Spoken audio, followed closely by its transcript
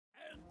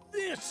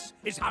This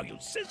is how you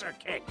scissor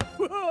kick.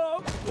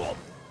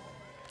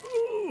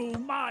 Ooh,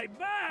 my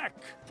back.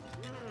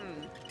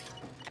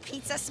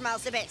 Pizza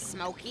smells a bit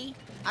smoky.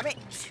 A bit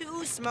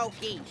too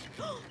smoky.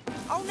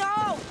 Oh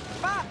no!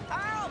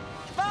 Help!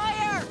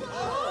 Fire!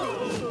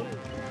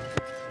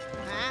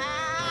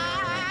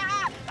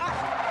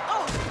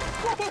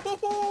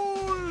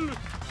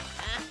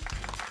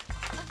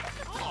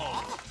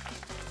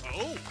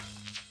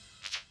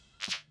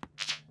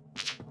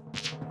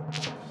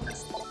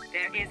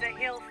 There is a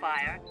hill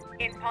fire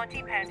in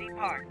Pontypandy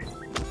Park.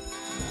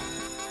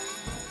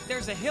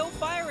 There's a hill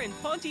fire in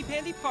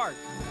Pontypandy Park.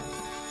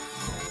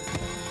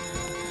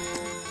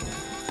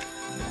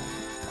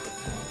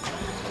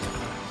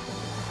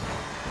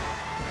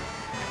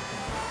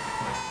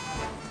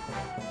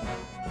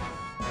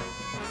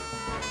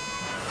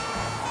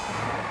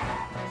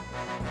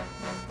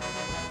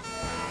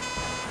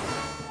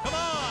 Come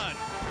on!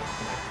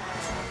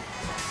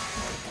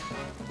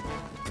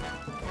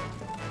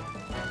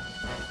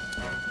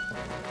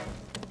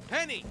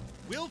 Penny,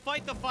 we'll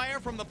fight the fire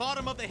from the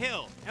bottom of the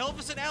hill.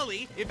 Elvis and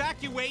Ellie,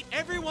 evacuate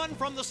everyone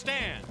from the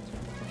stand.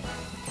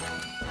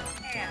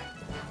 Air,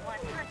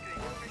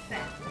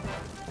 100%.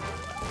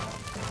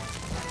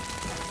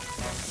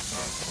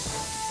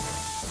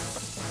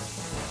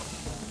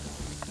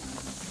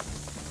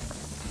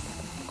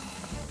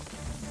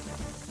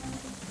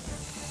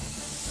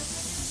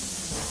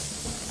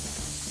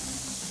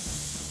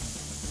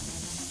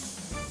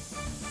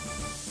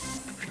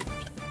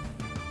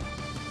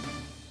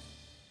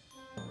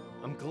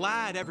 I'm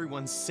glad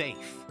everyone's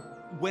safe.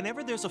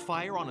 Whenever there's a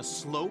fire on a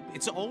slope,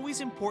 it's always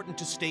important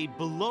to stay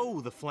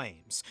below the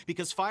flames,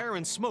 because fire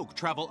and smoke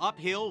travel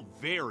uphill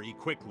very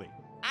quickly.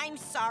 I'm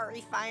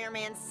sorry,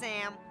 Fireman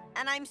Sam.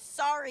 And I'm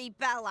sorry,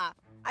 Bella.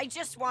 I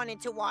just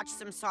wanted to watch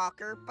some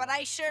soccer, but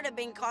I should have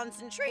been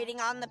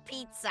concentrating on the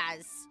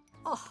pizzas.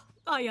 Oh,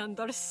 I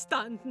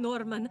understand,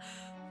 Norman.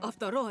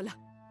 After all,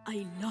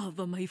 I love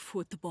my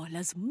football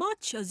as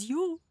much as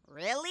you.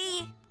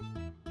 Really?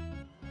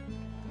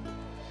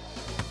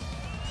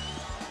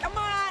 Come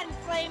on,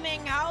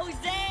 flaming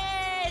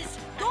hoses!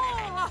 Go,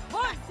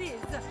 horses!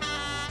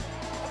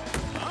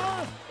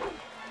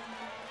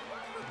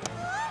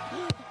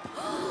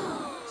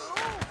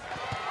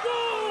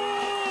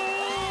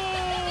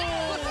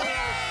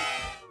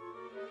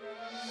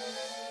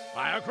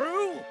 Fire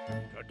crew,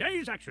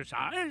 today's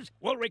exercise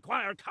will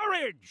require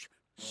courage,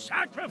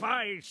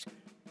 sacrifice,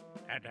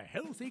 and a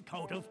healthy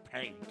coat of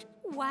paint.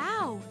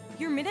 Wow,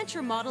 your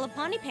miniature model of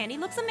Pontypandy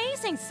looks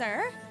amazing,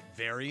 sir.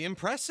 Very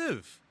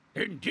impressive.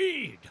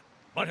 Indeed.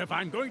 But if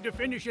I'm going to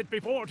finish it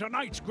before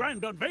tonight's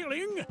grand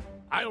unveiling,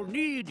 I'll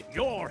need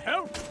your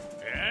help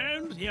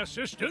and the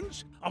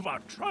assistance of a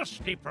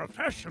trusty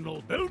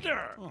professional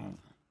builder.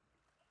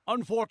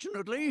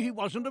 Unfortunately, he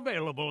wasn't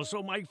available,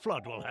 so Mike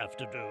Flood will have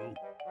to do.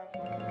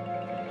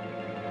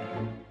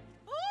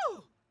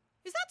 Oh,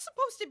 is that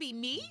supposed to be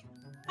me?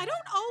 I don't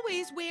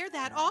always wear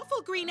that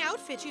awful green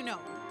outfit, you know.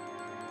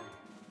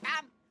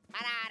 Bum,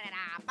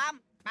 ba-da-da-da, bum,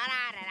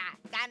 ba-da-da-da,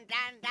 dun,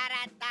 dun,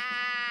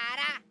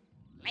 da-da-da-da.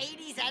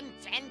 Ladies and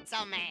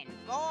gentlemen,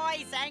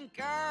 boys and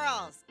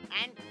girls,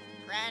 and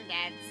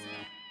granddads,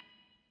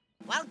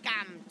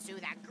 welcome to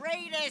the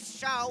greatest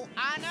show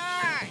on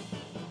Earth!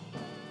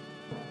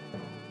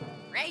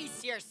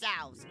 Brace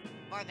yourselves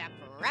for the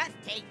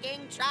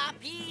breathtaking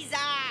trapeze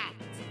act!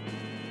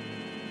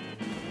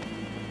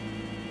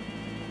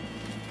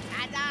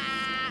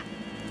 Ta-da!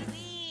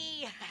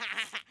 Wee!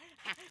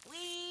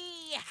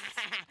 Wee!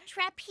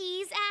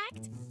 Trapeze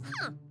act?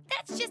 Huh,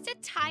 that's just a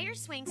tire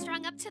swing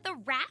strung up to the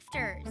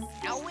rafters.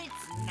 No,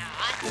 it's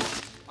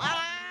not.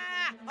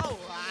 Ah! Oh,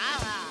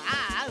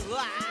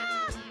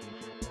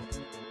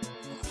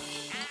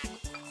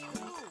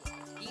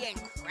 the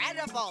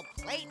incredible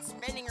plate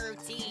spinning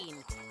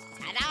routine.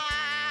 Ta-da!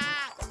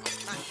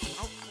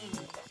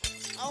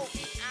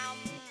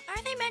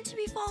 Are they meant to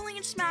be falling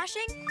and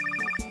smashing?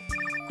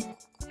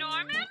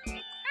 Norman, have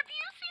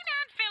you seen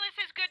Aunt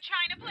Phyllis's good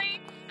china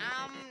plates?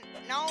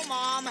 No,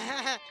 Mom.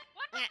 What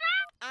was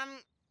that?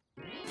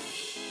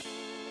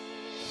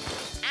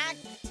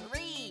 Act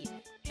 3,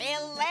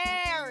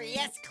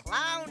 hilarious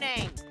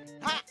clowning.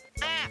 I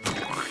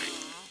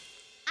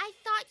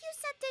thought you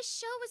said this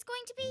show was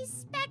going to be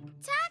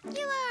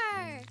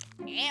spectacular.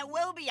 It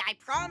will be, I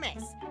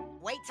promise.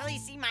 Wait till you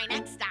see my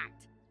next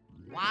act.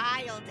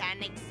 Wild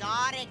and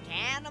exotic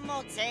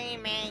animal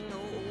taming.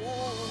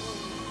 Ooh.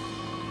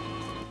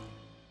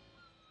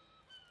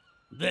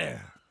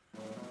 There.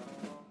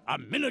 A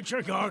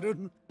miniature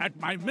garden at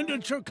my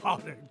miniature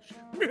cottage.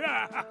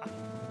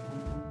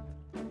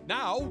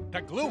 Now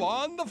to glue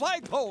on the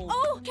flagpole.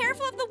 Oh,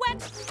 careful of the wet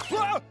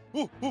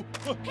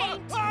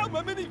paint. Ah,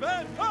 my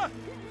minivan! Ah.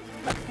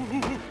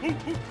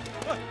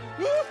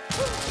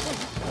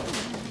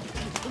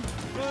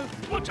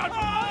 Watch out!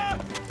 Ah.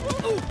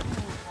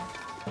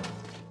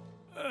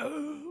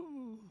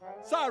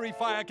 Sorry,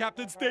 Fire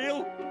Captain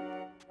Steele.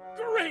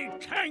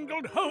 Great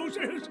tangled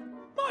hoses!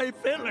 My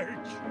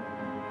village!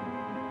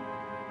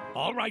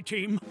 All right,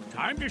 team.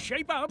 Time to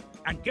shape up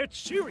and get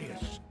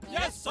serious.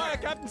 Yes, Fire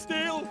Captain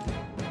Steele.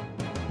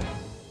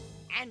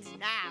 And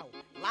now,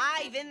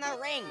 live in the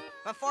ring,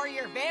 before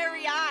your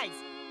very eyes,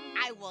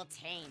 I will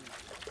tame.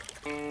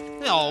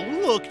 Oh,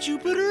 look,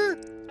 Jupiter.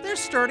 They're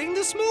starting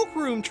the smoke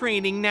room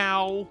training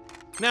now.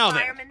 Now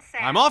then, Fireman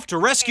Sam. I'm off to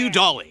rescue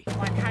Dolly.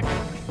 100%.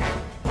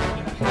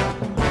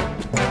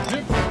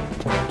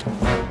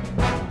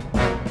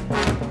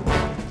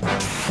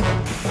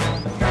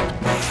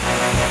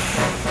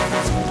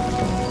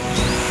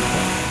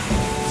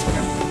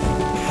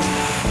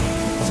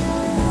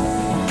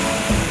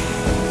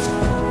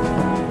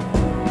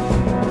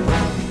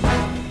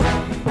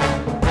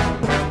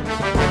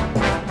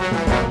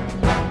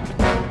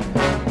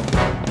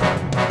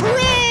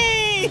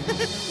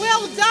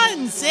 Well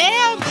done,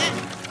 Sam!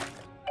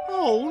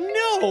 Oh,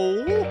 no!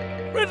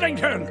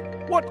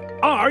 Riddington, what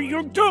are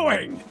you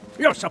doing?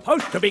 You're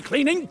supposed to be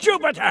cleaning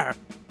Jupiter,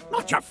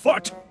 not your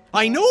foot.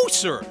 I know,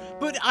 sir,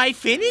 but I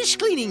finished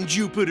cleaning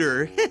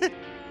Jupiter.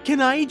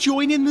 Can I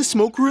join in the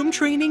smoke room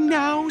training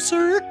now,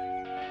 sir?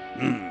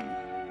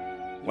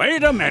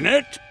 Wait a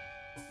minute.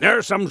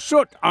 There's some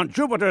soot on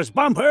Jupiter's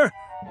bumper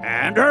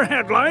and her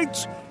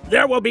headlights.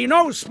 There will be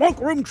no smoke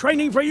room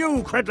training for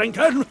you,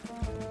 Cridlington,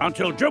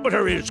 until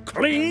Jupiter is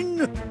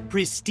clean.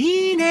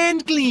 Pristine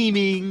and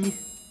gleaming.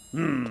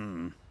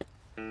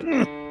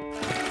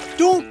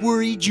 Don't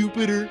worry,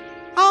 Jupiter.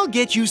 I'll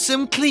get you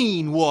some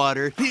clean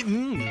water.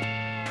 Ooh,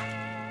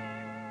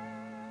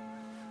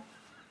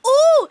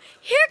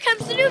 here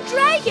comes the new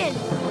dragon!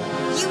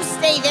 You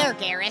stay there,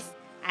 Gareth.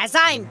 As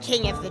I'm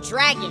king of the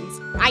dragons,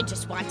 I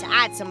just want to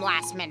add some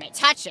last-minute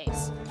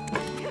touches.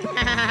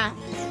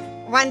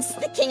 Once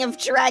the king of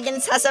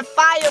dragons has a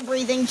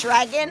fire-breathing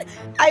dragon,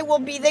 I will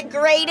be the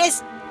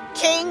greatest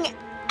king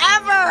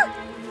ever!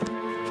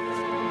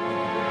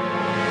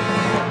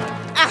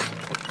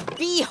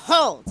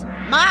 Behold,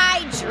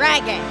 my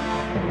dragon!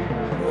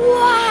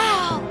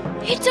 Wow!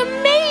 It's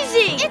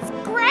amazing! It's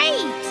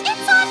great!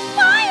 It's on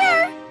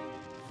fire!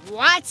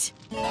 What?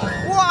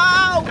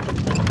 Whoa!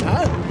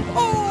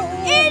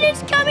 It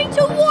is coming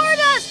toward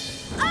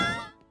us!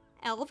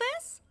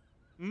 Elvis?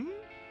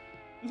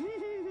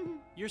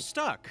 You're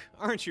stuck,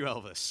 aren't you,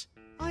 Elvis?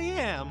 I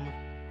am.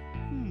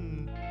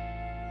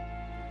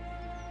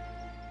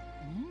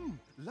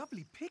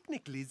 Lovely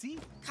picnic, Lizzie.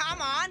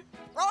 Come on,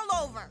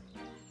 roll over.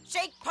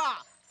 Shake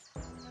paw.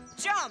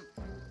 Jump.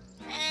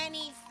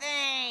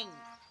 Anything.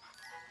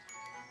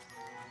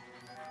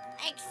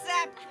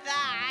 Except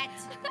that.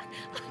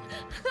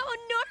 Oh,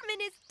 Norman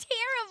is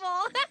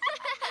terrible.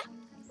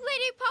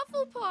 Lady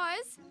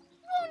Pufflepaws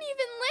won't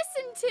even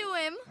listen to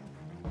him.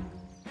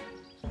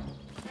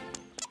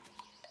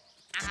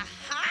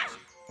 Aha!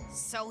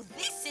 So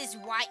this is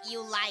what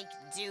you like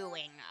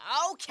doing.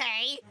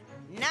 Okay.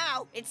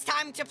 Now it's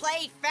time to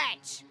play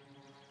fetch.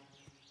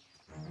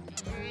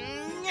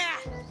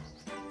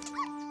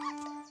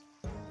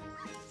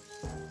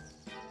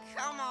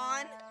 Come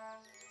on.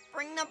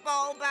 Bring the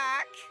ball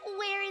back.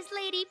 Where is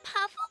Lady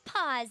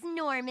Pufflepaws,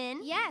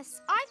 Norman?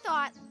 Yes, I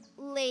thought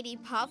Lady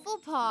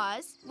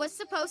Pufflepaws was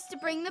supposed to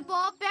bring the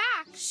ball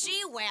back.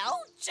 She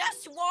will.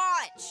 Just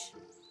watch.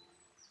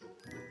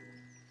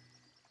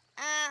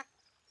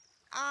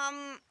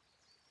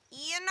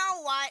 You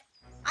know what?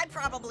 I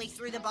probably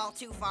threw the ball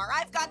too far.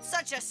 I've got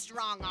such a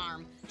strong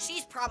arm.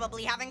 She's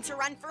probably having to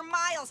run for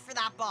miles for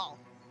that ball.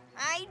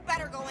 I'd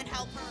better go and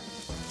help her.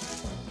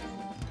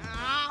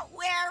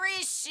 Where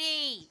is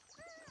she?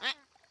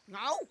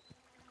 No?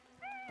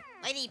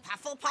 Lady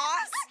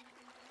Pufflepaws?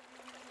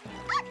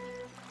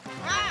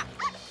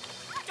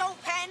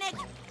 Don't panic.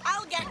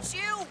 I'll get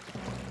you.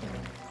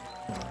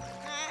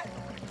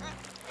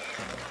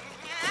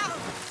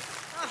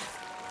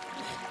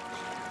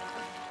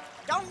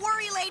 Don't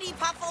worry, Lady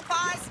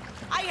Pufflepaws.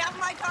 I have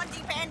my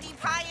Ponty Pandy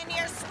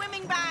Pioneer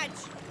swimming badge.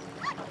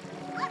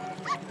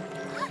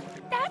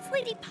 That's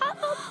Lady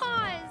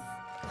Pufflepaws.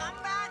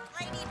 Come back,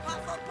 Lady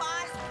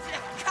Pufflepaws.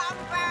 Come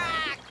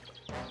back.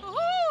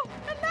 Oh,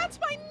 and that's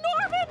my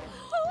Norman.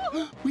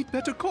 Oh. We'd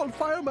better call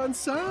Fireman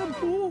Sam.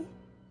 Oh.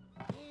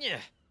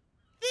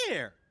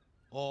 There.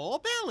 All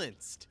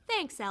balanced.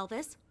 Thanks,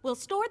 Elvis. We'll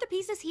store the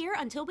pieces here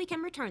until we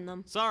can return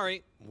them.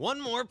 Sorry, one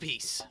more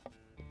piece.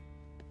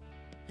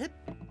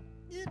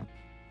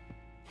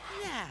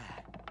 Yeah.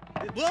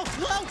 Whoa,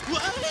 whoa,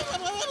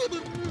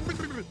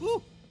 whoa.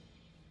 Ooh.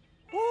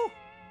 Ooh.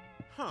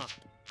 Huh.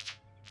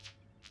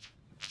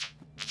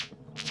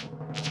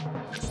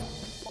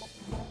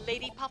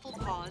 Lady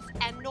Pufflepaws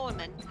and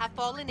Norman have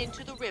fallen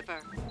into the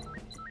river.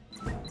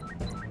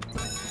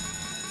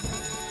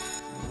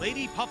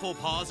 Lady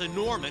Pufflepaws and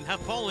Norman have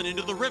fallen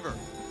into the river.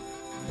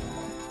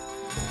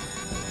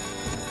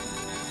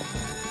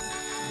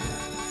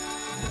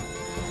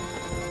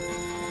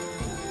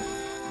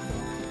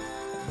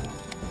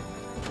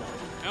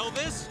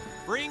 Elvis,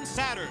 bring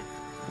Saturn.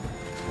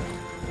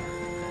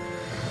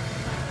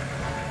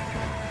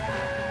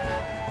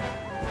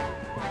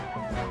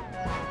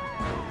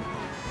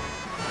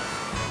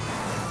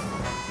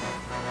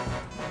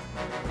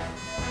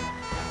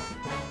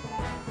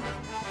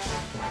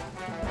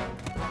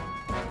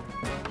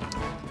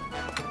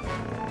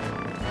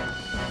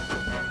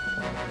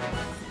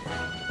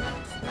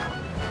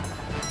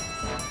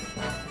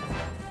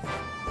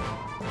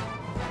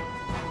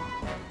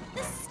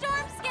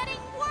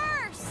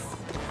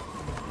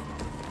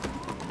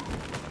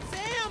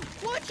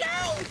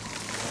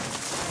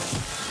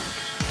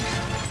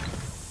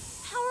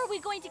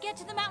 get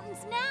to the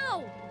mountains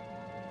now?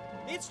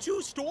 It's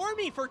too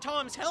stormy for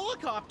Tom's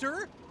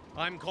helicopter.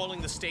 I'm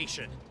calling the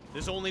station.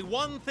 There's only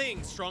one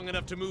thing strong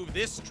enough to move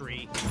this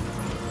tree.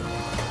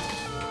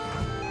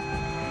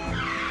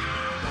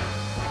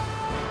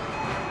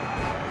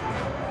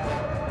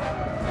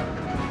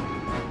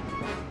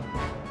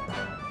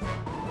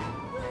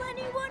 Will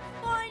anyone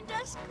find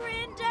us,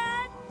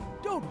 Granddad?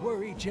 Don't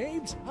worry,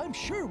 James. I'm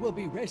sure we'll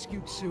be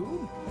rescued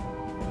soon.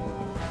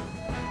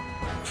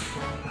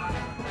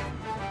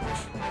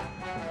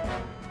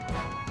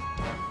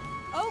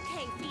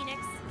 Okay,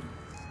 Phoenix.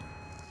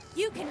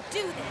 You can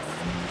do this.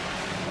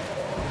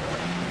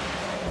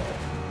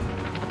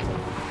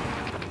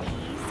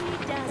 Easy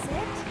does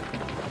it.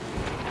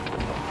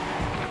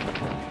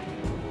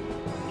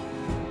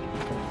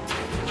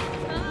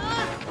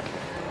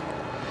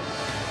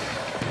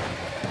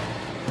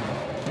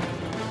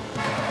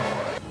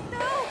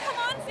 No, come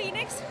on,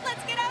 Phoenix.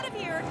 Let's get out of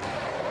here.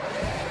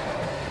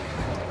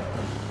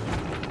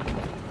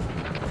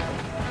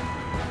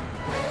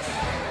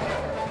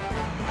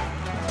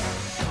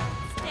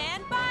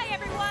 Stand by,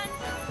 everyone.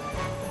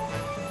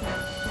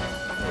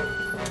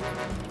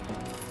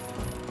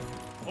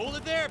 Hold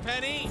it there,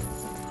 Penny.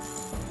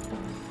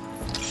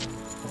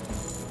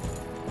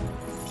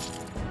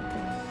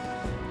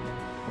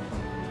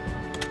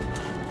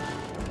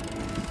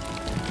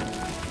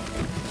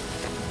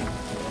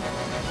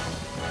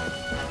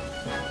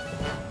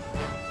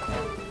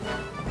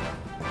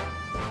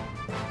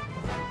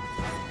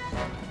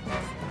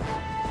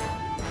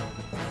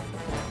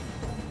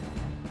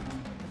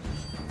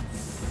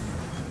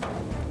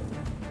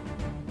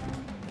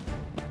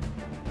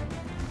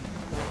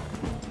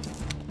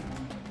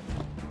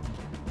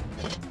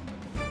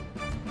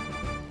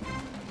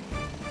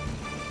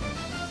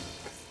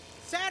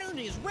 Saturn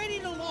is ready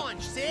to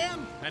launch,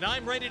 Sam. And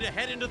I'm ready to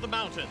head into the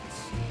mountains.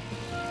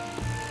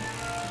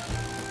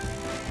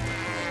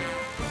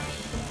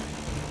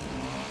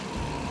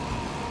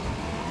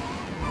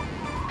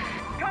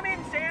 Come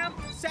in, Sam.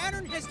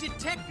 Saturn has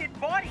detected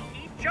body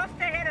heat just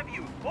ahead of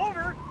you.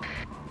 Over.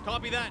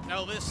 Copy that,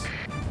 Elvis.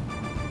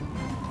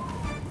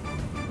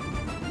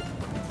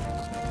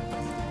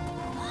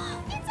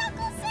 It's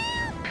Uncle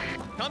Sam!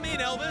 Come in,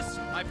 Elvis.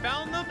 I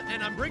found them,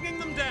 and I'm bringing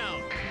them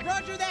down.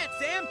 Roger that,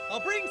 Sam. I'll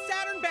bring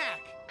Saturn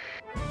back.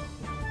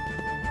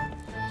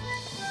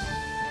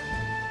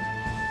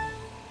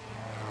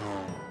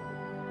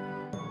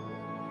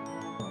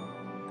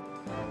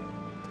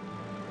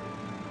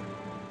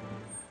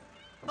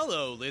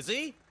 Hello,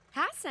 Lizzie.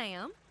 Hi,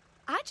 Sam.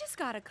 I just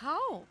got a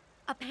call.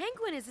 A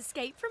penguin has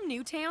escaped from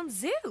Newtown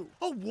Zoo.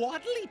 A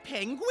waddly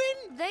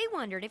penguin? They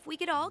wondered if we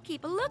could all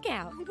keep a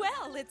lookout.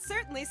 Well, it's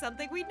certainly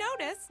something we'd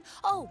notice.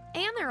 Oh,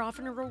 and they're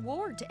offering a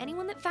reward to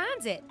anyone that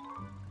finds it.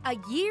 A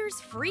year's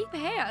free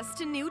pass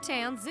to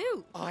Newtown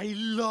Zoo. I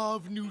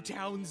love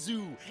Newtown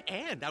Zoo,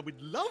 and I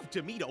would love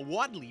to meet a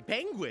waddly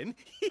penguin.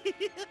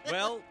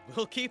 Well,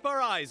 we'll keep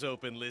our eyes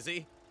open,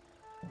 Lizzie.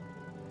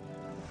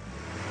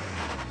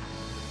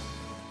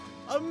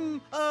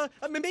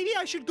 Maybe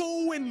I should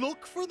go and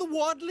look for the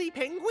waddly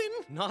penguin?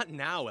 Not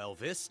now,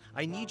 Elvis.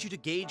 I need you to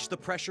gauge the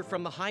pressure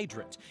from the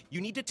hydrant.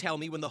 You need to tell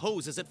me when the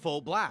hose is at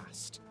full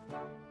blast.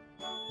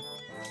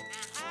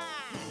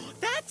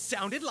 That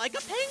sounded like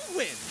a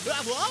penguin.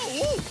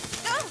 Whoa!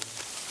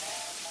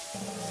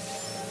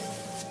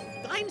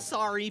 I'm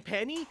sorry,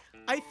 Penny.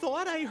 I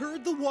thought I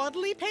heard the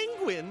waddly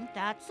penguin.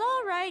 That's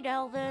all right,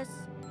 Elvis.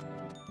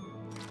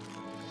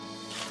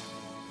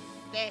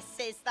 This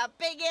is the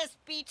biggest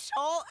beach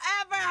hole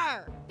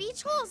ever!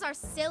 Beach holes are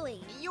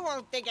silly. You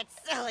won't think it's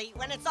silly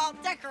when it's all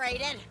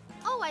decorated.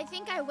 Oh, I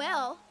think I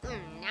will.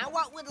 Now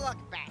what would look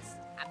best?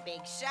 A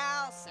big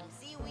shell, some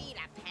seaweed,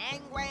 a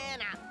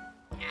penguin,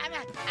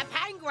 a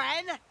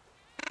penguin?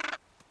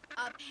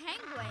 A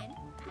penguin?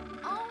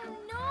 Oh,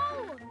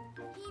 no!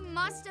 He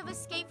must have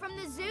escaped from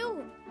the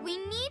zoo. We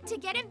need to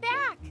get him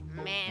back.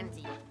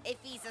 Mandy, if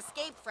he's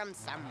escaped from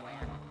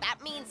somewhere,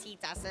 that means he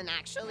doesn't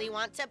actually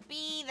want to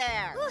be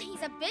there. Ooh,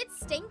 he's a bit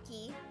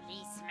stinky.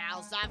 He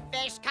smells of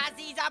fish 'cause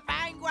he's a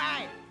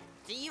penguin.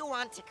 Do you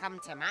want to come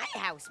to my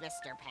house,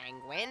 Mr.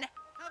 Penguin?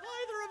 Have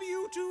either of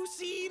you two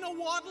seen a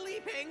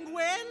waddly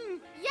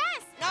penguin?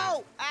 Yes!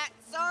 No,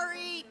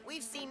 sorry,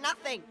 we've seen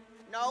nothing.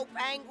 No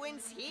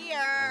penguins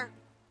here.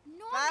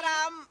 Norman. But,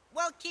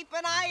 we'll keep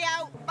an eye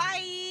out.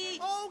 Bye!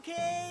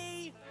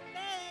 Okay,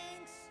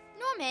 thanks.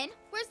 Norman,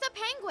 where's the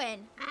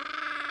penguin?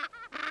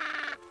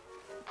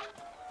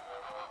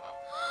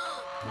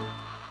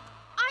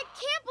 I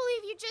can't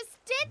believe you just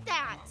did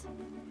that.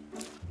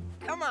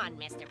 Come on,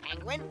 Mr.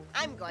 Penguin.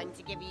 I'm going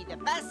to give you the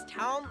best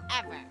home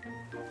ever.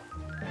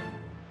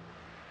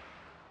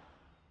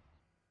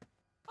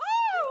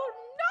 Oh,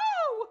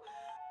 no!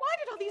 Why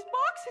did all these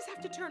boxes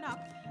have to turn up?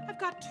 I've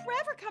got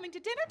Trevor coming to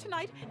dinner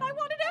tonight, and I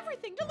wanted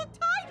everything to look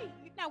tidy.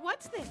 Now,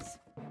 what's this?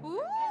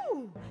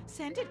 Ooh,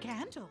 scented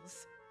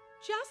candles.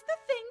 Just the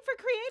thing for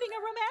creating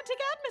a romantic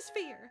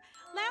atmosphere.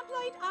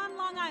 Lamplight on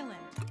Long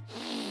Island.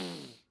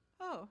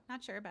 Oh,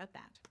 not sure about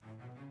that.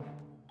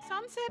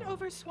 Sunset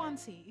over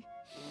Swansea.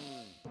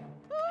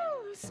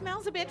 Ooh,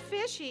 Smells a bit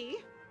fishy.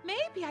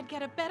 Maybe I'd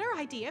get a better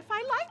idea if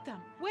I light them.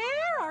 Where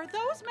are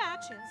those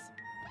matches?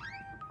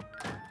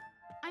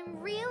 I'm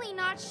really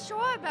not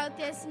sure about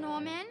this,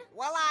 Norman.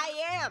 Well, I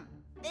am.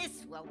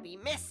 This will be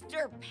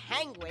Mr.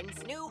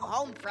 Penguin's new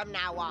home from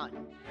now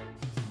on.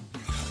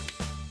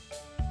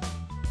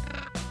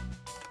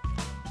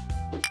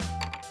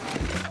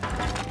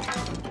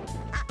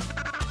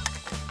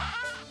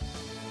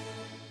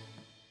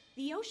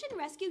 The ocean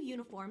rescue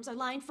uniforms are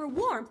lined for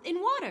warmth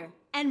in water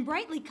and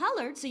brightly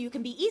colored so you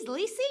can be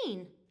easily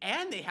seen.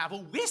 And they have a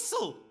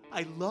whistle.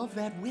 I love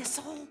that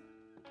whistle.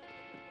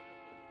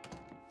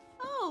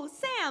 Oh,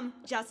 Sam,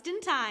 just in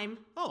time.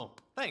 Oh,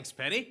 thanks,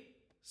 Penny.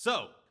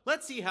 So,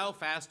 let's see how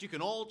fast you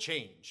can all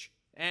change.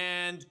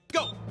 And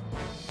go!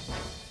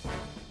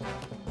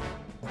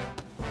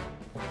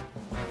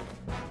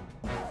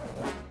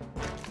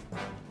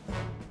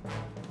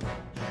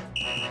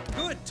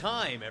 Good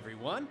time,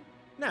 everyone.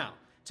 Now,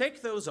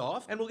 take those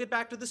off, and we'll get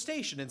back to the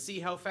station and see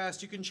how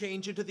fast you can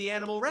change into the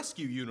animal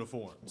rescue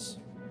uniforms.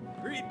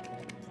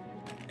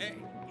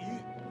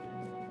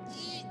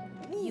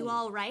 You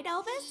all right,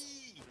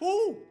 Elvis?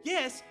 Oh,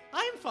 yes,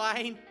 I'm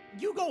fine.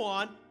 You go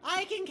on.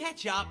 I can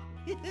catch up.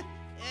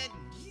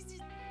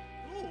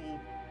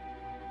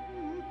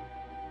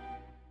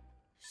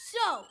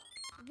 So,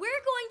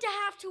 we're going to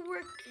have to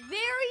work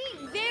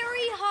very,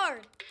 very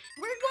hard.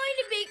 We're going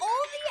to make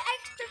all the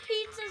extra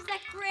pizzas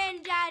that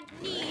Granddad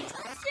needs.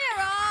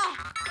 Sarah!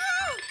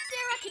 Oh,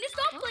 Sarah, can you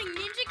stop playing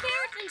Ninja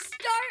Carrots and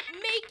start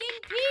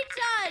making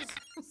pizzas?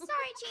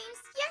 Sorry, James.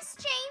 Yes,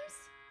 James.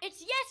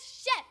 It's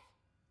yes, chef.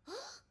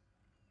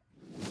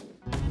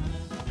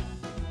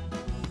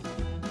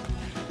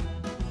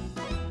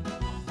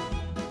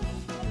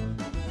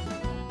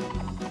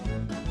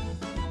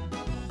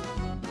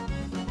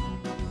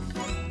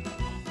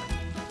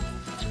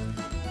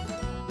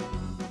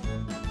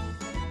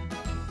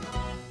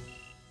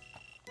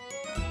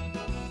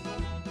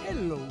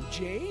 Hello,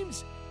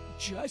 James.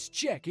 Just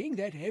checking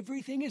that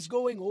everything is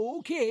going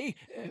okay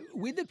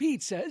with the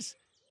pizzas.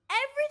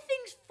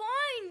 Everything's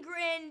fine,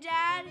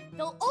 Granddad.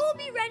 They'll all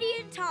be ready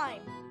in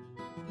time.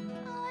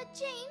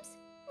 James,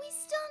 we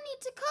still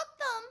need to cook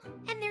them.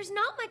 And there's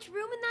not much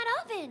room in that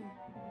oven.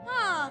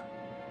 Huh.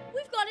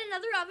 We've got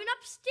another oven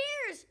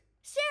upstairs.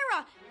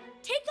 Sarah,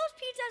 take those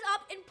pizzas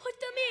up and put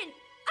them in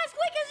as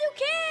quick as you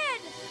can.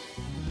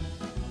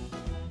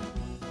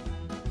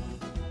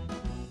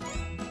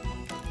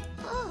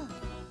 Oh,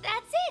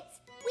 that's it.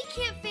 We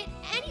can't fit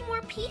any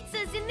more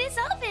pizzas in this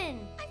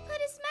oven. I put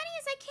as many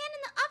as I can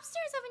in the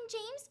upstairs oven,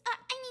 James.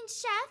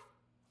 Chef.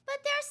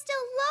 But there's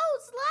still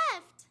loads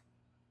left.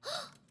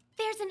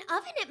 There's an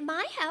oven at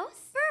my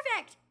house.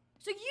 Perfect.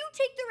 So you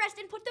take the rest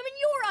and put them in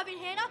your oven,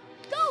 Hannah.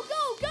 Go,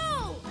 go,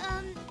 go.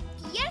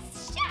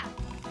 Yes,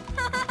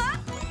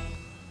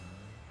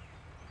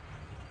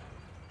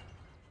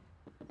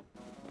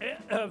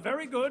 Chef.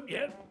 Very good,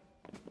 yes.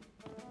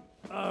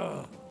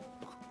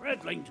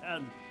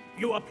 Credlington,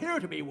 you appear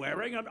to be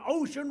wearing an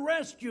ocean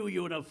rescue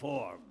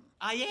uniform.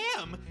 I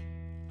am.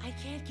 I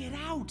can't get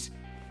out.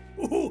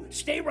 Ooh,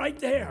 stay right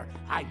there.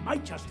 I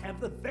might just have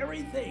the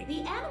very thing.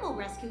 The animal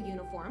rescue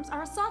uniforms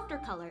are a softer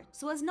color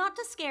so as not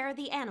to scare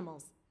the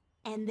animals.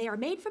 And they are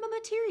made from a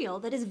material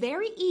that is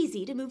very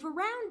easy to move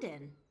around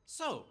in.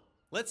 So,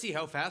 let's see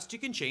how fast you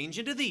can change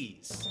into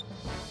these.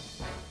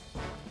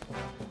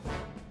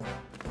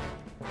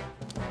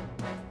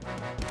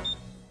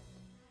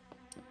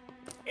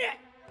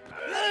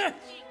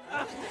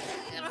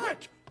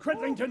 Quick,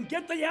 Credlington,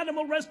 get the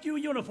animal rescue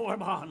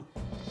uniform on.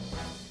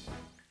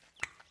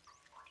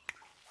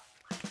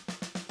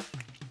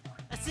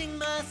 I sing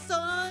my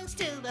songs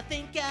till I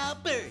think I'll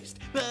burst,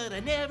 but I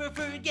never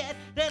forget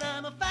that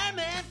I'm a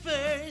fireman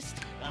first.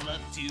 I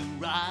love to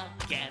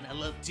rock and I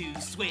love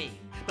to swing,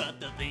 but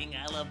the thing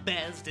I love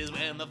best is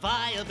when the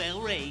fire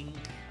bell ring.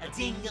 A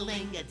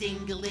ding-a-ling,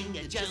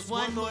 just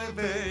one more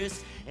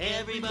verse.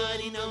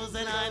 Everybody knows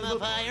that I'm a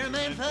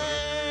fireman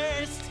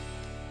first.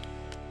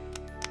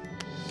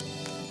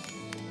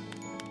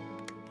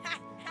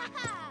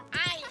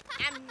 I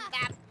am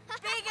the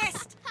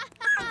biggest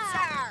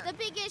hunter! The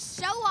biggest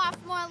show-off,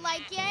 more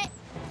like it.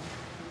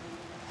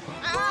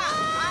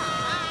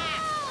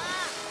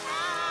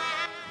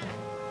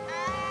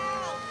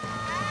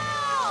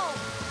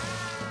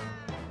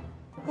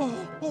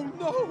 Oh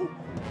no!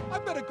 I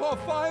better call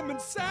Fireman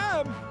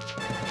Sam!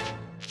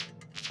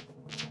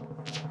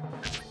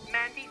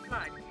 Mandy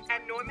Flood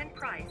and Norman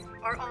Price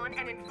are on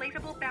an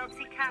inflatable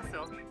bouncy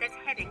castle that's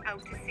heading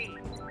out to sea.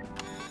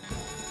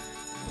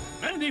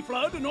 Mandy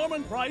Flood and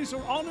Norman Price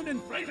are on an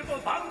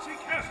inflatable bouncy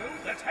castle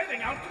that's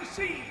heading out to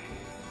sea.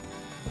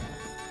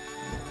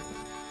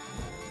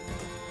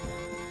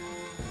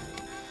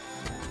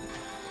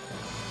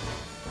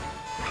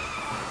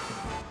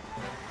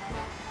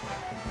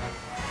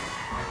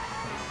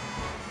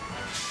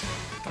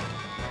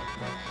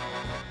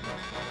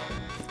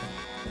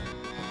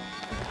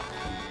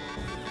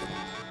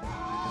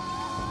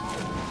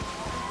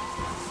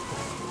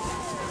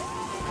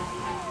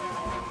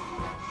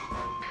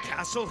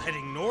 Castle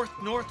heading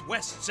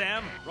north-northwest,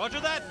 Sam. Roger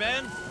that,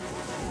 Ben.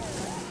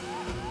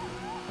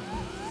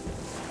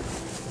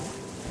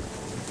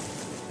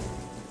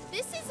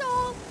 This is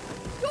all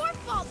your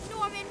fault,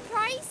 Norman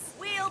Price.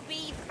 We'll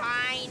be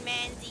fine,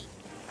 Mandy.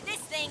 This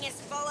thing is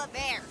full of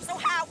air, so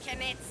how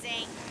can it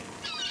sink?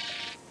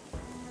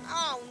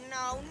 Oh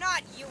no,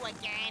 not you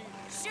again.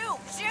 Shoot,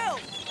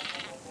 shoot!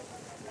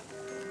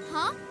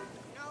 Huh?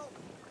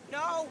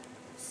 No,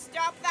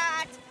 stop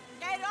that!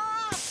 Get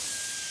off!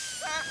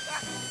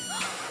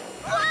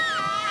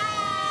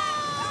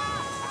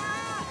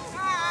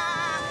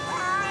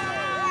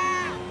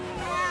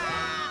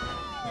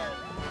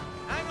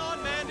 Hang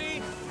on,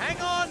 Mandy.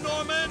 Hang on,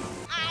 Norman.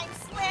 I'm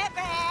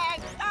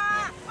slipping!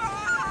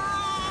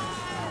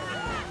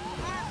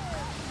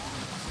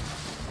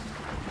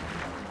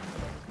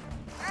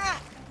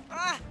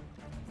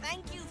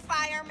 Thank you,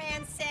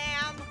 Fireman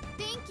Sam.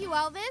 Thank you,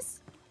 Elvis.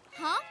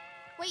 Huh?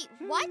 Wait,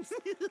 what?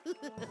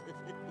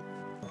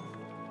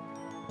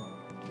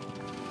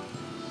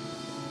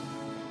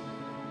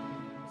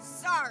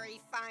 Sorry,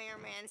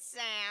 Fireman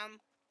Sam.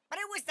 But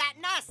it was that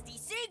nasty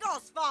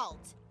seagull's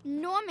fault.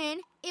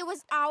 Norman, it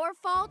was our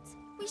fault.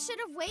 We should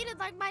have waited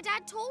like my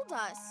dad told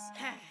us.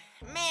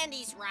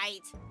 Mandy's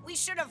right. We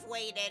should have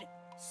waited.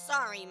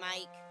 Sorry,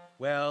 Mike.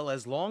 Well,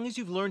 as long as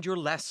you've learned your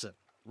lesson,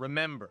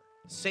 remember,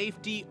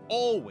 safety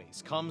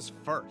always comes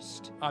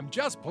first. I'm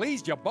just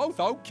pleased you're both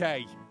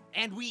okay.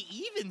 And we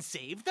even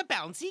saved the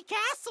bouncy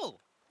castle.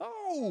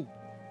 Oh,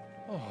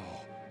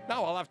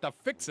 now I'll have to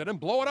fix it and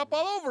blow it up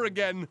all over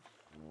again.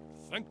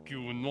 Thank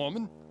you,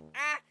 Norman.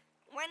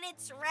 When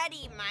it's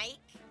ready, Mike,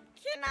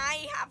 can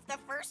I have the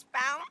first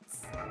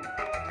bounce?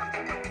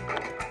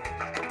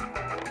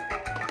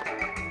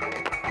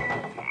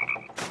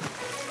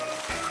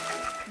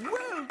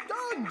 Well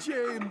done,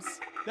 James.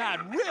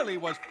 That really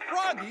was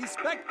froggy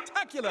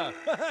spectacular.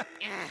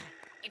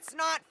 It's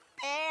not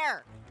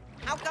fair.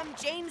 How come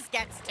James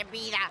gets to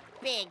be the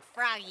big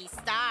froggy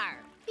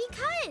star?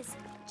 Because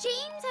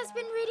James has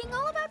been reading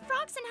all about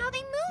frogs and how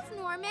they move,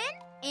 Norman.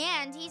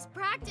 And he's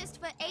practiced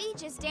for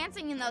ages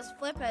dancing in those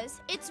flippers.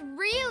 It's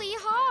really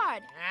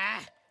hard.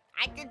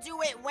 I could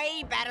do it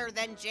way better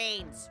than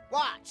James.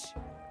 Watch.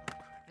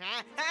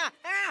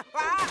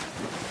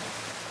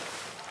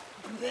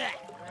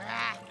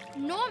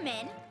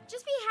 Norman,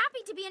 just be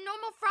happy to be a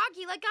normal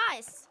froggy like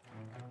us.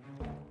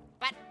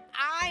 But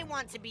I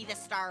want to be the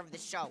star of the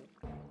show.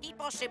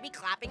 People should be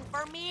clapping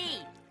for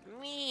me.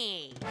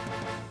 Me.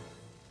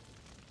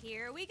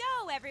 Here we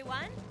go,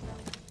 everyone.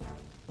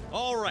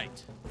 All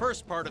right,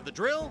 first part of the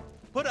drill,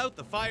 put out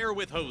the fire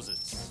with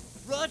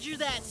hoses. Roger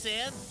that,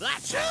 Sam.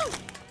 Achoo!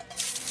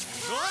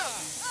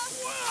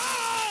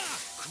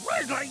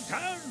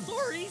 Cridlington!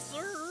 Sorry,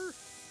 sir.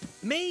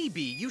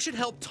 Maybe you should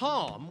help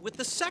Tom with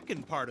the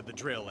second part of the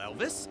drill,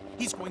 Elvis.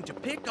 He's going to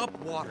pick up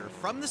water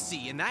from the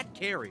sea in that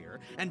carrier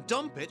and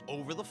dump it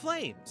over the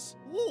flames.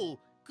 Ooh,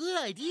 good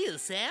idea,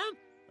 Sam.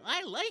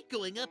 I like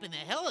going up in a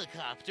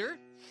helicopter.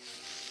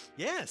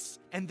 Yes,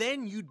 and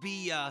then you'd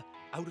be, out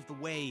of the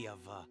way of,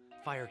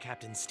 Fire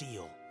Captain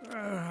Steele.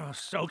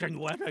 Soaking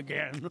wet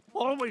again.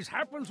 Always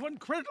happens when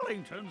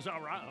Cridlington's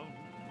around.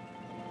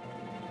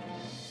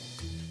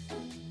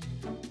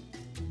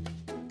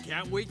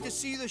 Can't wait to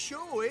see the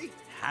show, eh?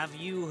 Have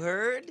you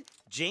heard?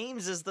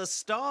 James is the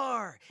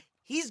star.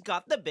 He's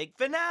got the big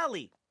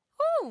finale.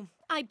 Oh,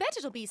 I bet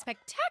it'll be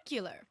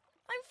spectacular.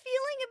 I'm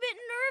feeling a bit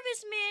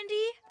nervous,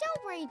 Mandy.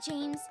 Don't worry,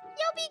 James.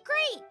 You'll be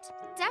great.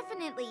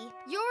 Definitely.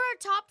 You're our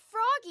top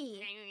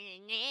froggy.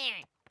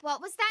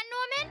 What was that,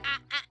 Norman?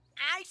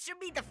 I should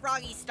be the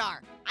froggy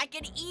star. I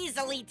could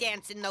easily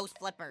dance in those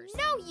flippers.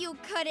 No, you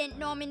couldn't,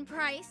 Norman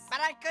Price.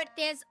 But I could.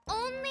 There's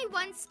only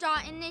one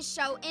star in this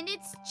show, and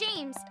it's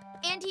James.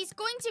 And he's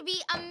going to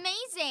be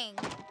amazing.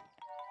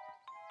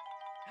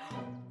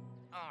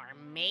 Or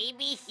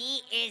maybe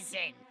he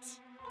isn't.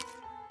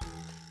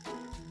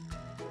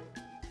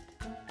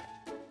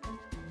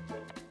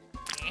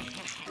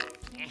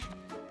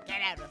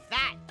 Get out of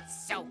that,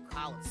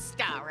 so-called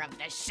star of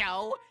the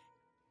show.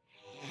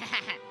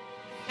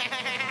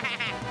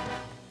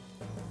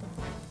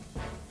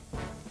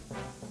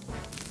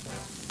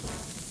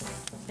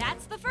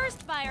 That's the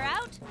first fire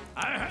out.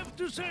 I have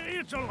to say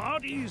it's a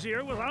lot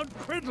easier without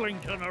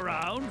Cridlington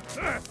around.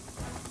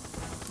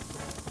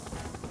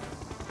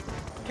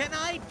 Can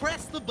I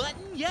press the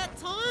button yet,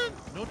 Tom?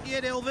 Not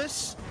yet,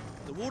 Elvis.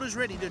 The water's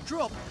ready to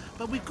drop,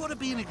 but we've got to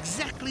be in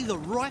exactly the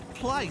right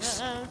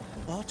place.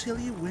 I'll tell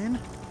you when.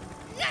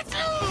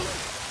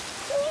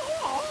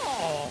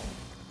 Oh.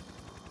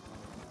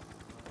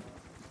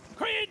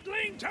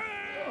 Cridlington!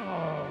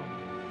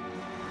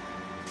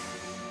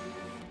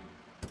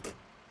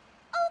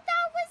 Oh,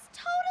 that was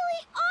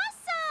totally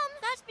awesome!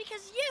 That's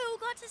because you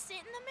got to sit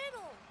in the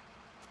middle.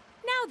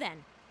 Now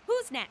then,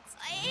 who's next?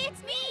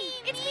 It's me!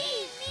 It's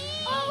me!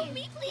 Oh,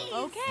 me please!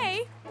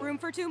 Okay, room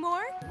for two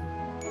more?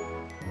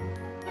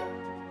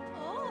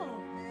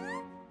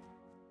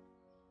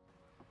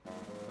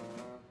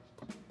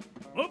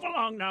 Move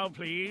along now,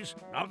 please.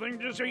 Nothing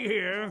to see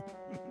here.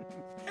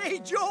 Hey,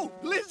 Joe,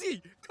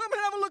 Lizzie, come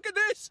and have a look at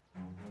this.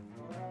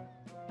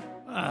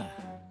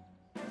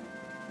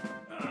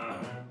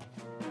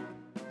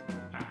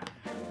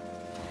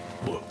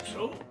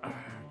 So,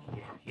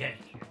 yes.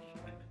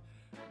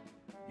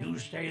 You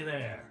stay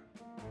there.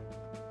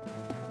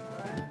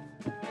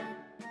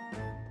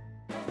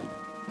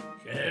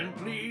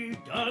 Gently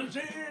does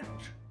it.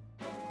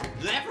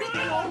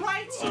 Everything all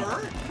right,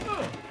 sir?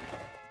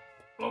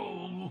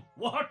 Oh,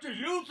 what do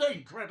you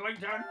think,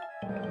 Cridlington?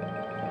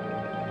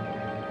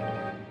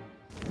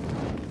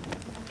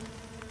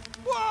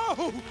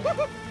 Whoa!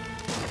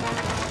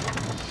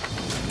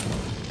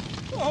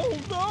 Oh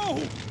no!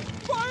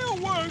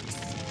 Fireworks!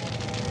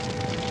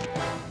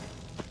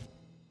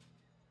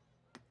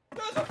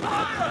 There's a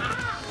fire!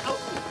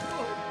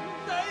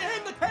 They're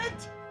in the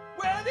tent!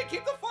 Where they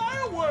keep the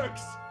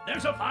fireworks!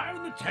 There's a fire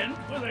in the tent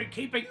where they're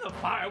keeping the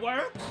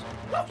fireworks?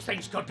 Those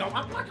things could go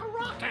up like a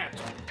rocket.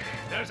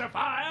 There's a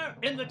fire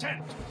in the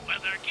tent where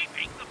they're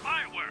keeping the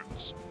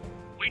fireworks.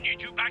 We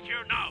need you back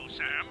here now,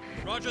 Sam.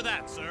 Roger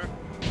that, sir.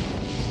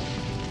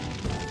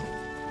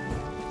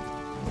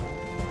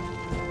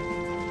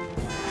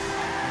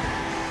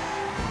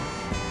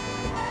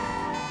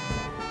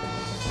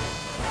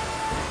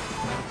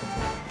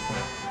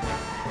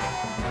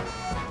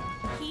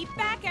 Keep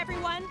back,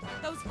 everyone.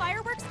 Those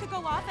fireworks could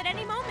go off at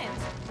any moment.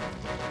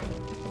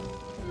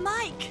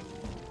 Mike,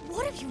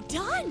 what have you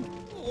done?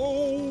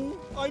 Oh,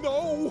 I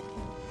know.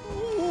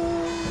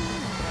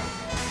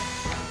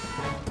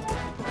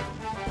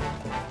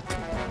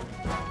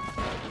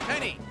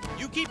 Penny,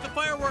 you keep the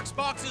fireworks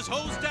boxes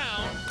hosed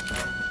down.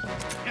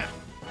 Yeah.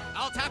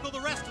 I'll tackle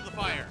the rest of the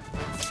fire.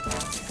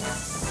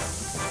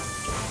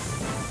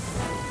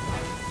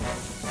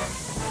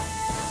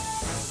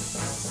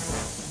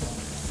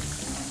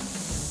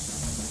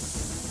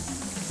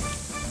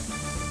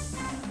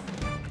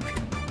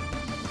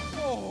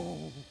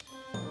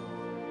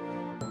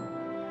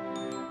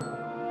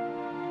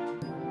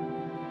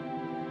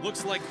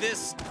 Looks like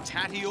this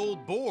tatty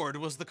old board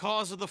was the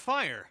cause of the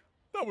fire.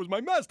 That was my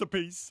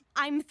masterpiece.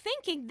 I'm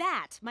thinking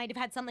that might have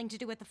had something to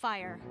do with the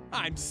fire.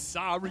 I'm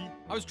sorry.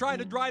 I was trying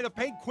to dry the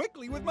paint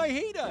quickly with my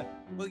heater.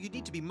 Well, you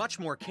need to be much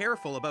more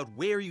careful about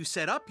where you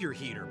set up your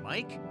heater,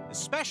 Mike.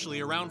 Especially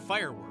around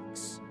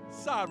fireworks.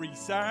 Sorry,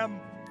 Sam.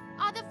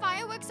 Are the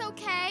fireworks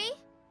okay?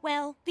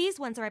 Well, these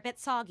ones are a bit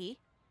soggy,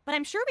 but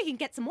I'm sure we can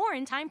get some more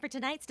in time for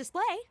tonight's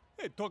display.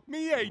 It took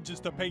me ages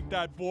to paint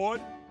that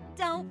board.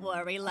 Don't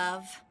worry,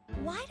 love.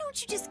 Why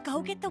don't you just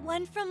go get the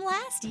one from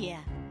last year?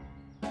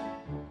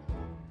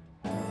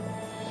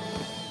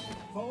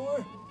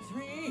 4,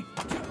 3,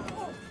 2.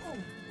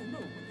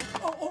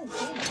 Oh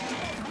no!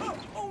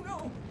 Oh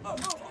no!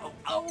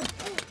 Oh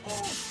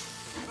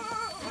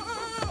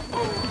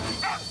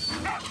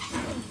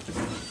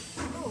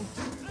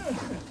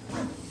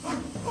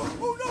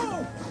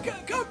no!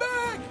 Come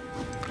back!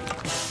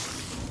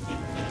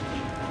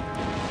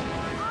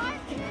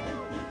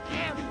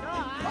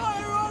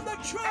 Fire on the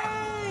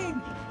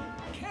train!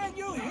 Can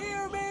you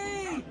hear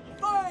me?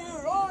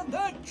 Fire on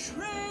the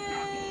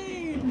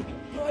train!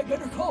 I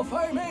better call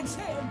Fireman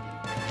Sam.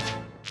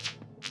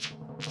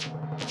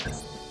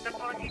 The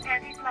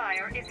Ponty-Panty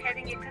Flyer is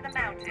heading into the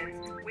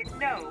mountains with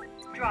no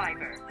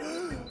driver.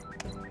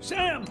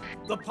 Sam,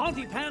 the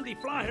Ponty-Panty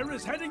Flyer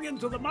is heading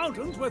into the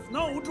mountains with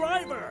no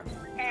driver.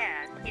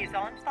 And is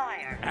on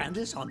fire. And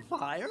is on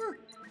fire?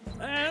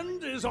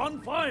 And is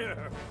on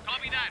fire.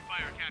 Copy that,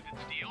 Fire Captain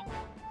Steele.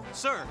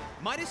 Sir,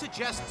 might I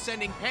suggest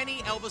sending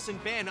Penny, Elvis,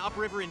 and Ben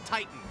upriver in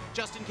Titan,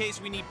 just in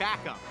case we need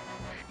backup?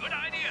 Good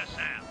idea,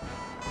 Sam.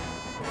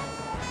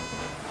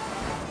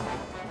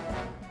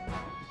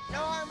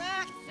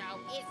 Normaxo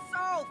is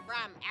so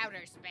from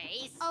outer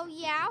space. Oh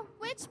yeah?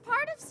 Which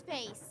part of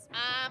space?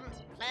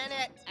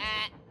 Planet,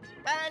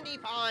 Bandy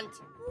Pond.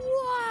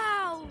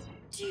 Wow!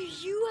 Do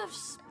you have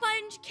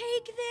sponge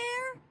cake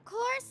there?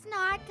 Course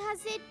not,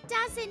 cause it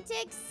doesn't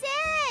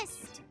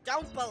exist.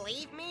 Don't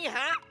believe me,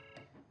 huh?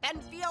 Then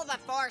feel the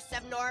force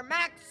of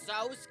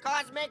Normaxo's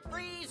cosmic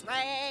freeze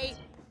ray.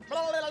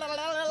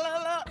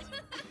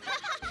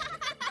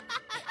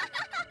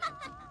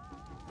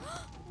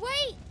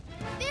 Wait!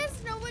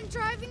 There's no one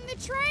driving the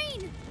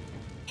train!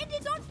 And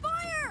it's on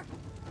fire!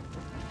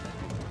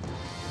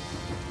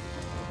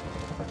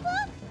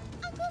 Look!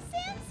 Uncle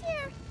Sam's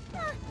here!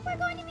 We're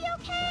going to be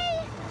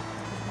okay!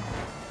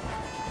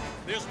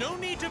 There's no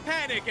need to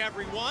panic,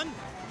 everyone.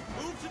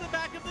 Move to the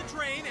back of the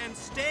train and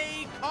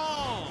stay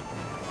calm.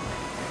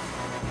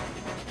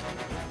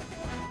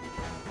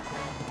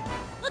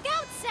 Look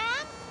out,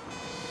 Sam!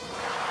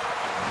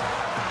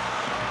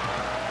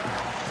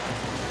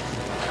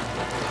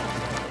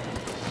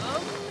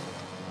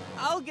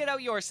 I'll get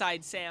out your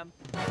side, Sam.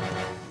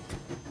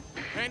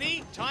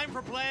 Penny, time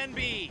for Plan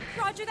B.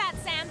 Roger that,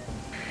 Sam.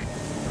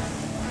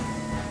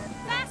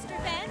 Faster,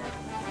 Ben.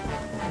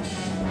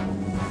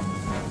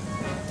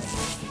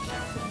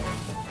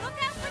 Look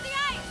out for the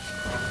ice!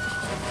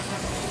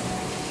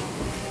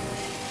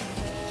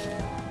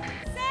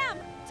 Sam,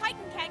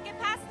 Titan can't get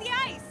past the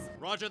ice.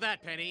 Roger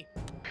that, Penny.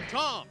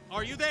 Tom,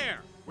 are you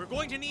there? We're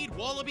going to need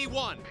Wallaby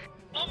 1.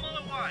 On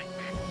my way.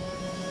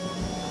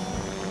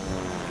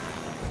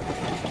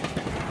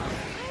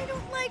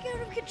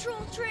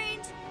 control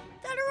trains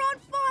that are on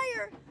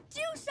fire.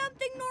 Do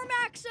something,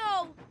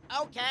 Normaxo.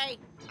 Okay,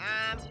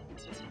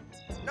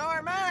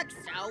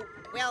 Normaxo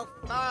will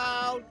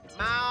phone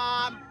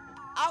Mom.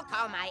 I'll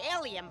call my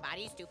alien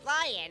buddies to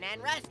fly in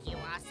and rescue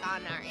us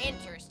on our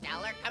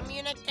interstellar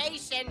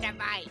communication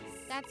device.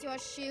 That's your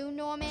shoe,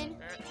 Norman?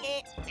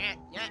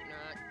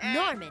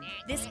 Norman,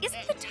 this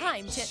isn't the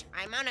time to... Shh,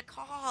 I'm on a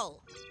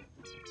call.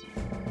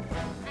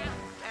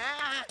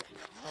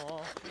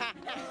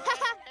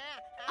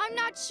 I'm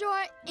not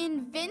sure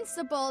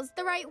invincible's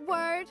the right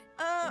word.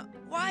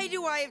 Why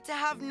do I have to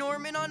have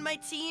Norman on my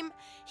team?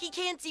 He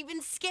can't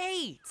even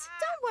skate.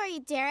 Don't worry,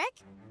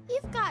 Derek.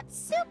 You've got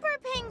Super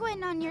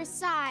Penguin on your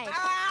side.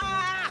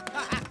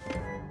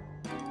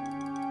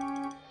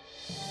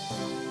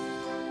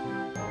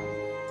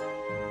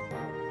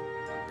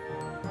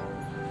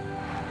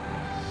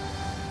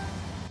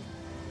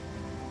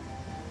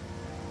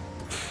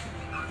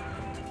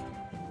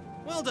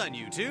 Well done,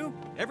 you two.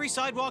 Every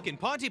sidewalk in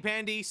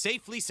Pontypandy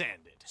safely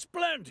sanded.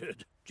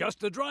 Splendid. Just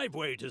the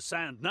driveway to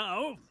sand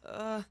now.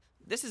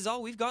 This is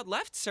all we've got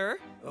left, sir.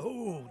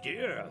 Oh,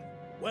 dear.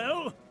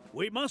 Well,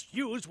 we must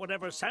use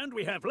whatever sand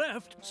we have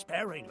left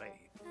sparingly.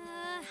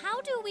 How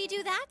do we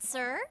do that,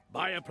 sir?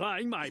 By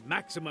applying my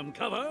maximum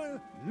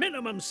cover,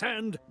 minimum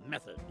sand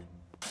method.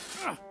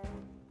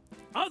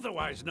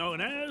 Otherwise known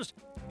as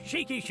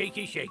shaky,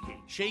 shaky,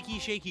 shaky. Shaky,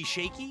 shaky,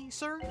 shaky,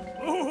 sir?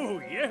 Oh,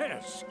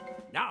 yes.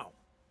 Now,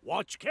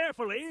 watch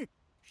carefully.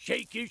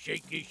 Shaky,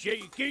 shaky,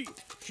 shaky.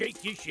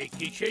 Shaky,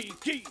 shaky,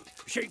 shaky.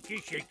 Shaky,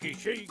 shaky,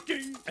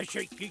 shaky. A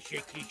shaky,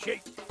 shaky,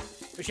 shake.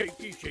 A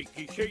shaky,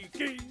 shaky,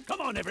 shaky.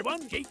 Come on,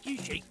 everyone. Shaky,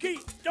 shaky.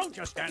 Don't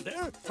just stand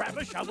there. Grab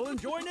a shovel and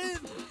join in.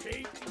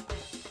 Shake.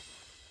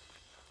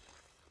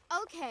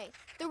 Okay,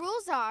 the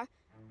rules are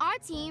our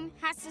team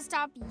has to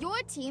stop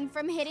your team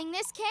from hitting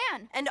this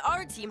can. And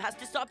our team has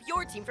to stop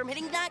your team from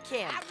hitting that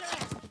can.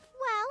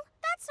 Well,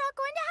 that's not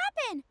going to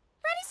happen.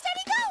 Ready,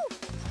 steady, go!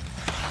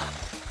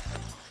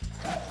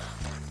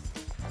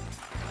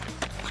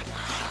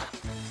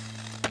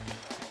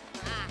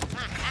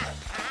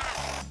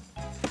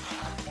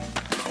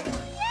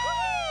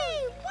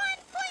 Yay! 1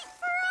 point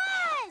for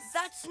us!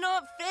 That's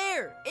not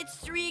fair. It's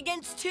 3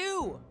 against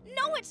 2.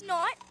 No, it's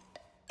not.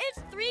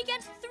 It's 3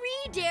 against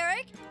 3,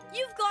 Derek.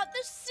 You've got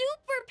the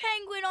Super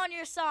Penguin on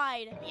your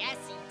side. Yes,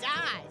 he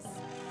does.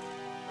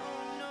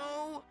 Oh,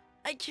 no.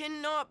 I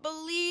cannot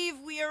believe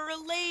we are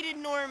related,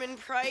 Norman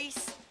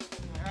Price.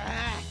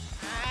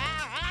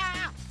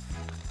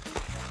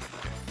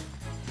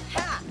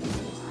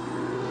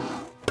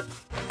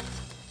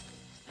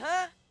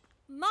 Huh?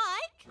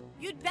 Mike,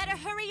 you'd better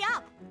hurry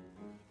up.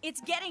 It's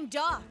getting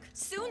dark.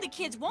 Soon the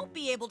kids won't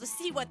be able to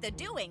see what they're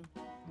doing.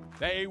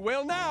 They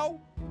will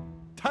now.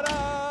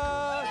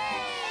 Ta-da!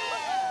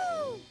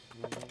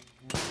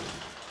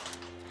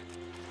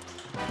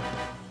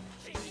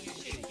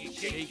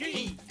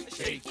 Shaky,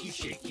 shaky,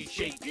 shaky,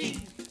 shaky,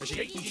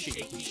 shaky, shaky,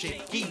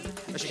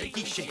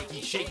 shaky,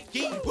 shaky,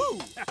 shaky. Woo!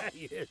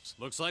 Yes.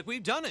 Looks like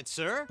we've done it,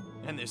 sir.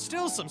 And there's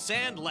still some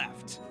sand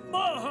left.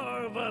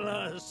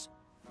 Marvelous.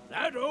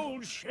 That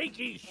old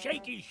shaky,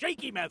 shaky,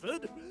 shaky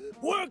method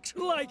works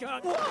like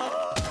a...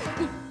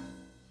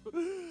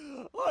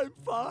 I'm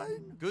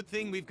fine. Good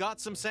thing we've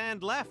got some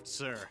sand left,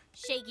 sir.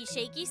 Shaky,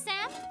 shaky,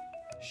 Sam?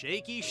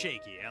 Shaky,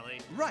 shaky,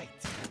 Ellie. Right.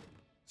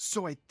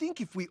 So I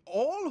think if we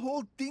all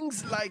hold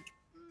things like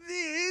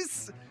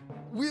this,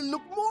 we'll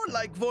look more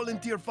like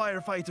volunteer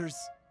firefighters.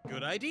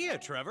 Good idea,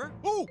 Trevor.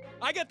 Ooh,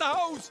 I get the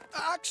hose.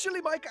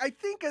 Actually, Mike, I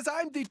think as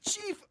I'm the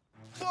chief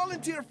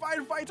volunteer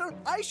firefighter,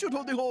 I should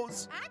hold the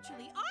hose.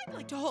 Actually, I'd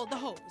like to hold the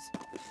hose.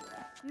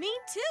 Me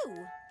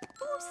too.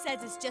 Who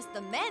says it's just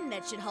the men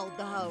that should hold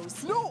the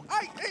hose? No,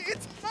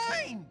 it's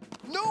mine.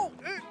 No,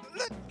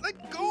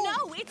 let go.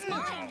 No, it's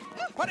mine.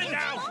 Put it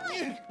down.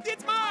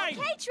 It's mine.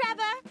 Okay,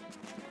 Trevor.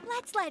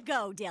 Let's let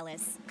go,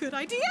 Dillis. Good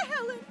idea,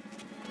 Helen.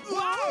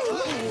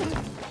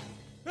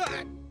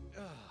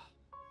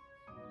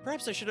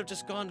 Perhaps I should have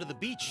just gone to the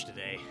beach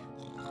today.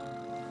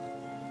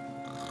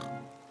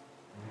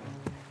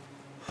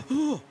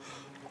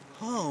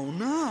 Oh,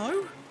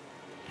 no.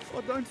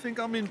 I don't think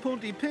I'm in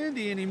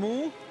Pontypandy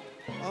anymore.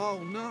 Oh,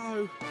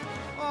 no.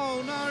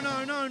 Oh,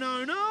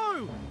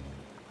 no.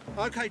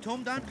 Okay,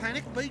 Tom, don't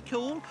panic. Be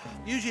cool.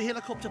 Use your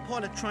helicopter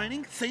pilot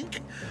training.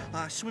 Think.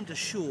 Swim to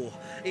shore.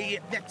 Yeah,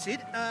 that's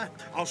it.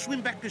 I'll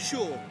swim back to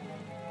shore.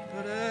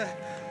 But,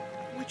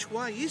 which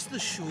way is the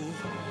shore?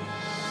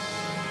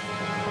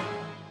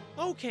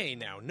 Okay,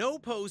 now, no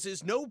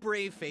poses, no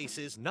brave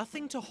faces,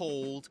 nothing to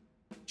hold.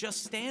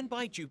 Just stand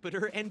by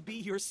Jupiter and be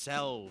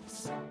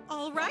yourselves.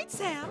 All right,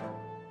 Sam.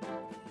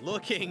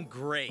 Looking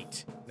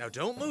great. Now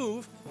don't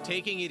move.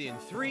 Taking it in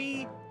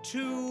 3,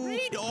 2...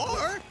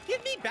 Radar!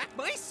 Give me back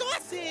my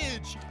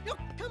sausage! No,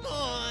 come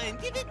on,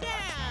 give it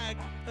back!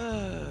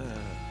 Where's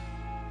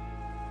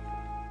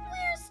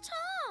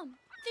Tom?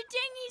 The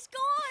dinghy's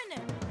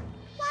gone.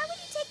 Why would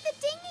you take the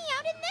dinghy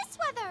out in this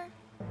weather?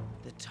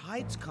 The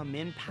tides come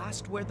in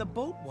past where the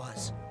boat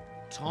was.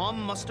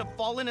 Tom must have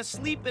fallen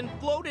asleep and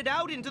floated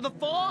out into the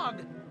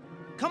fog.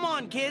 Come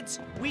on, kids.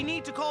 We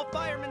need to call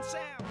Fireman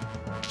Sam.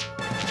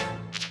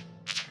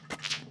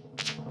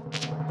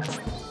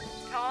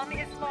 Tom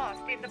is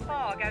lost in the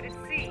fog out at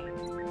sea.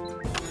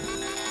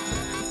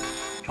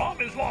 Tom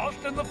is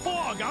lost in the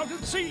fog out at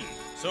sea.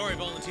 Sorry,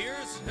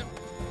 volunteers.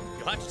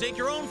 You'll have to take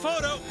your own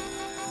photo.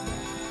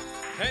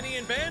 Penny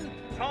and Ben?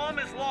 Tom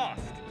is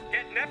lost.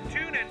 Get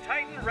Neptune and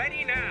Titan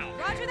ready now.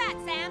 Roger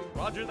that, Sam.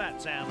 Roger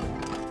that, Sam.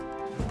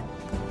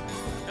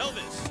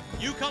 Elvis,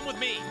 you come with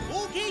me.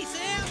 Okay,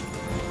 Sam.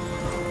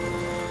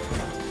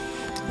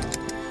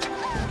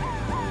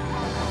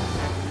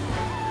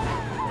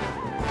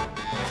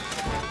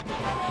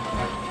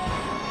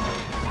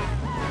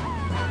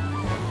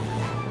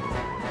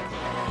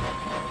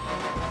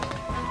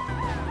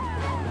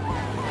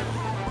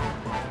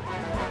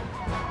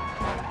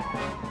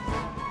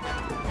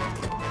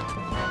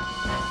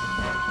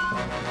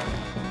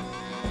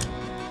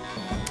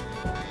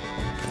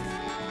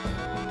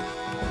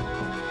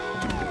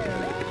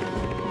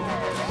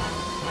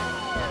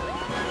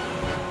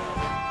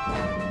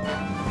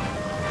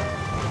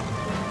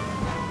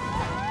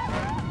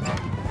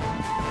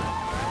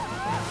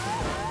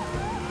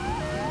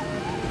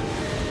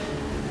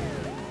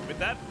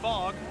 That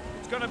fog,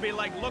 it's gonna be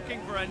like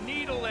looking for a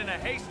needle in a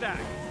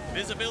haystack.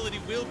 Visibility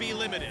will be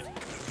limited.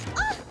 Oh,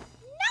 now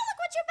look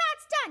what your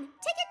bat's done.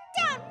 Take it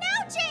down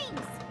now,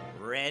 James.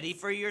 Ready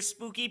for your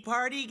spooky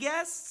party,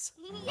 guests?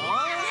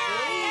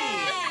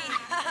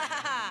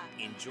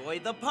 Enjoy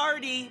the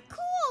party.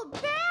 Cool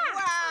bat.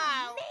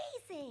 Wow.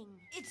 Amazing.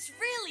 It's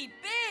really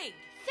big.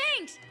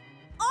 Thanks.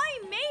 I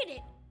made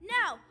it.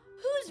 Now,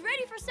 who's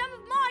ready for some of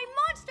my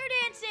monster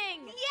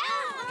dancing?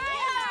 Yeah.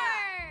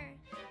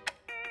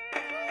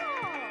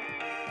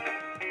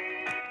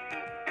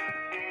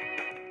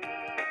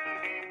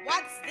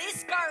 What's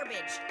this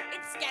garbage?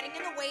 It's getting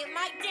in the way of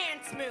my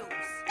dance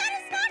moves. That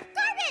is not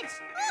garbage.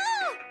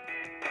 Oh.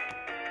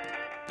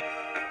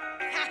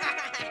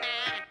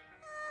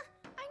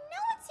 I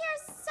know it's here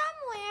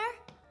somewhere.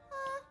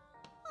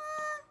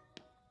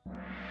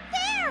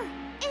 There!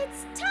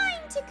 It's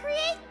time to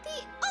create the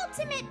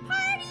ultimate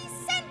party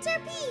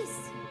centerpiece.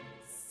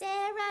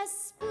 Sarah's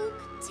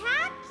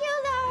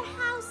Spooktacular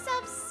House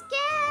of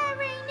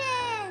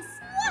Scariness.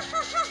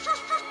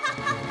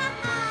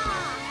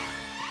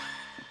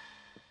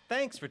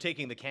 Thanks for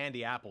taking the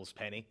candy apples,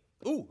 Penny.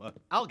 Ooh,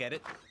 I'll get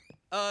it.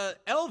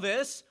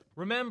 Elvis,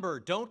 remember,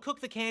 don't cook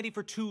the candy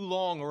for too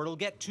long or it'll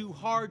get too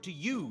hard to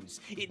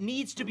use. It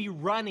needs to be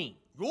runny.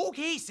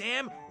 Okay,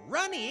 Sam,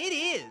 runny it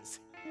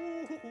is.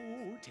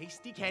 Ooh,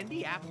 tasty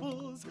candy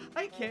apples.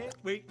 I can't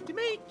wait to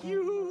make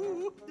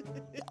you.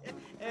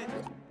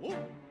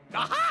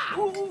 Aha!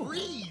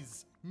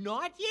 Freeze!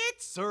 Not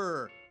yet,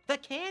 sir. The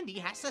candy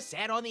has to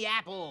set on the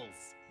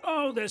apples.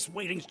 Oh, this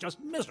waiting's just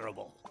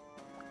miserable.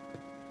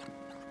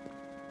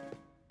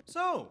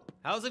 So,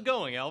 how's it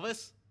going,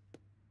 Elvis?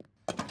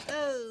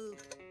 Oh,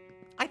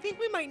 I think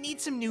we might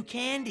need some new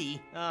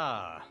candy.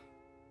 Ah,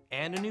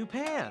 and a new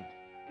pan.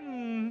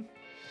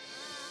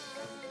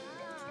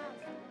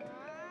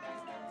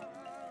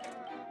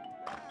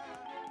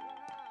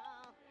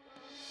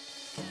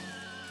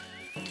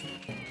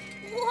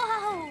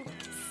 Whoa!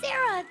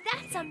 Sarah,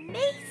 that's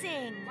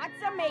amazing!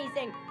 What's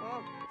amazing?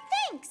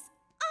 Thanks!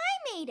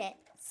 I made it.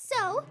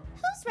 So,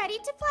 who's ready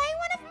to play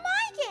one of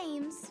my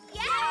games?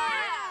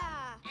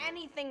 Yeah!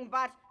 Anything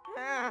but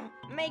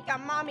make a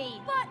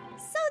mummy. But,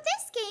 so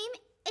this game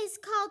is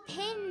called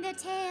Pin the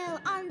Tail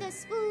on the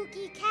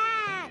Spooky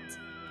Cat.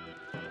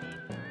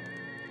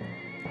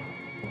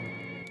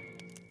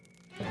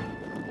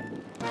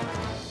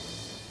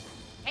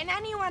 Can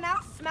anyone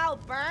else smell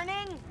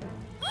burning?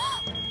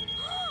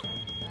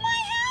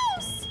 My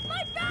house!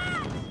 My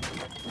bat!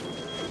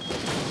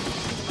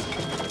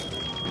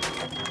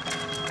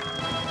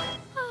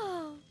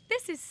 Oh,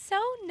 this is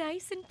so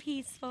nice and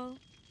peaceful.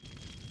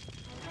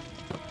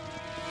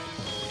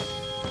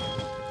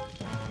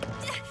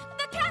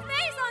 The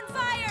cafe's on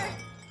fire!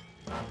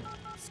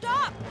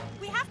 Stop!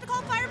 We have to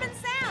call Fireman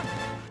Sam!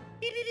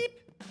 Beep, beep,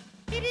 beep.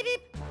 Beep, beep,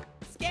 beep.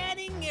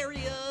 Scanning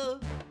area.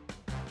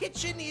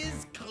 Kitchen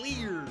is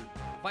clear.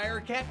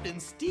 Fire Captain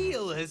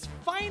Steele has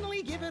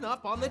finally given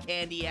up on the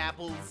candy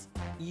apples.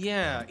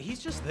 Yeah, he's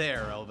just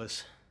there,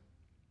 Elvis.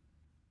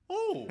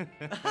 Oh.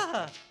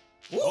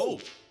 Oh.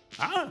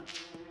 Huh?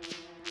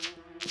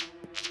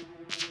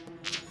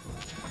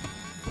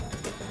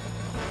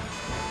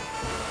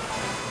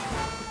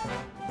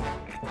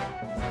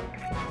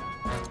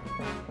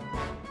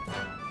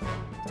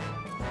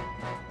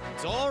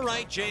 It's all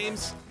right,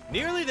 James.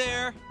 Nearly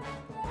there.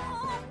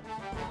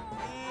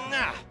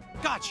 Ah,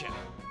 gotcha.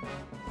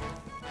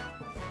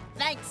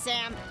 Thanks,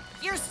 Sam.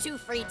 Here's 2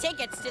 free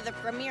tickets to the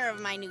premiere of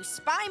my new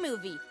spy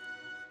movie.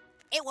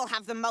 It will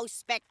have the most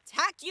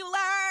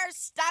spectacular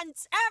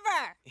stunts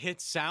ever! It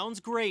sounds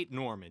great,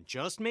 Norman.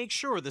 Just make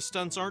sure the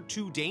stunts aren't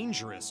too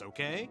dangerous,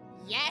 okay?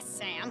 Yes,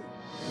 Sam.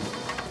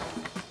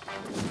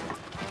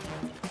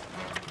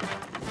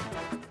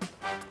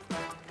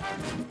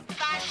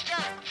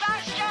 Faster!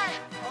 Faster!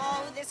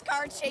 Oh, this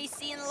car chase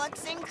scene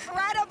looks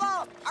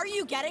incredible! Are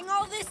you getting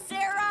all this,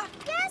 Sarah?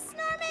 Yes,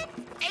 Norman.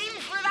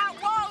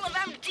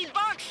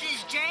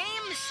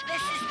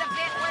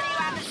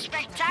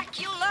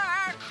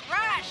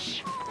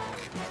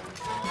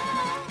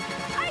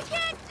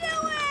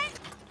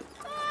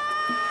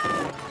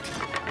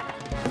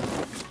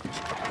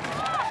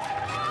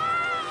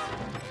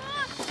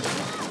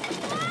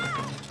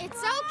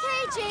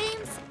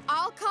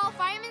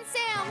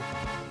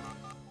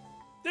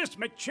 this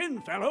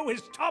McChin fellow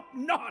is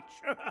top-notch.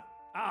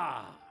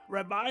 Ah,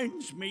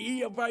 reminds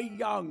me of a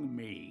young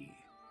me.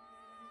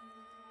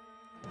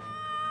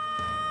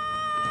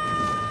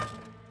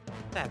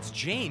 That's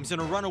James in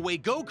a runaway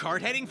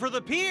go-kart heading for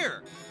the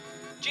pier.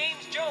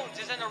 James Jones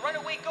is in a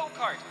runaway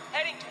go-kart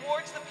heading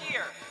towards the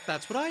pier.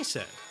 That's what I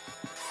said.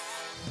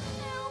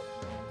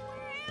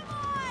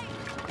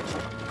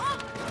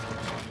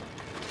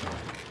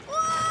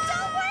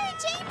 Don't worry,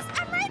 James!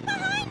 I'm right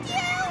behind you!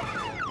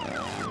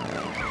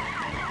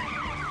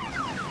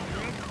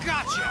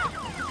 Gotcha!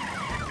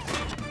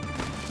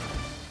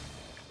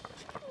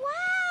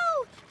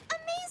 Wow!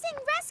 Amazing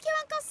rescue,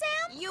 Uncle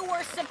Sam! You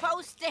were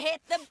supposed to hit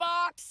the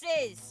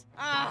boxes.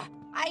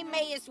 I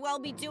may as well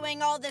be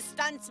doing all the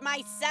stunts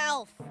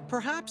myself.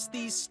 Perhaps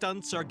these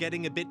stunts are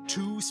getting a bit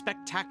too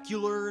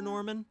spectacular,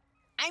 Norman?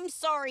 I'm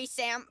sorry,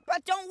 Sam,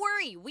 but don't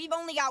worry. We've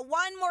only got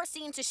one more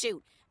scene to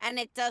shoot, and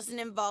it doesn't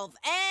involve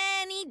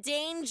any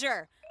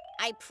danger.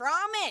 I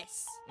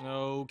promise.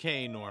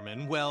 Okay,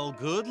 Norman. Well,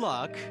 good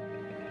luck.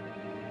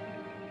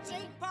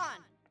 Jake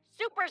Pond,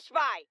 Super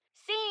Spy,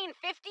 Scene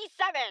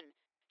 57.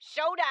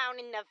 Showdown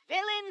in the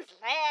villain's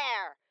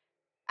lair.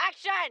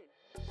 Action!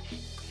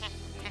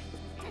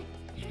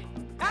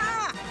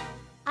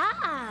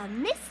 Ah,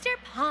 Mr.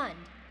 Pond.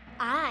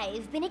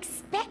 I've been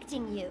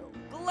expecting you.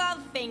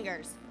 Glove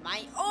fingers,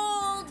 my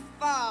old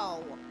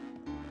foe.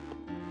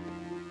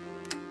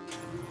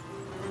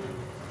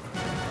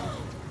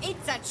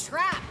 It's a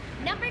trap.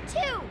 Number 2,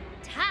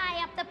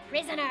 tie up the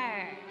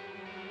prisoner.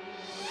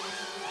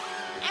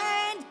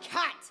 And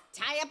cut.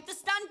 Tie up the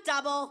stunt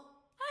double.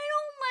 I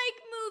don't like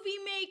movie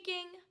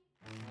making.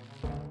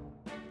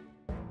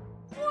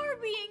 Or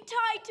being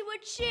tied to a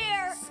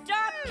chair.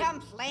 Stop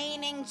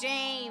complaining,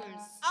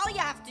 James. All you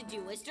have to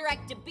do is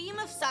direct a beam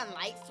of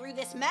sunlight through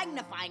this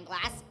magnifying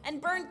glass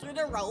and burn through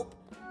the rope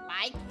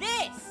like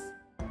this.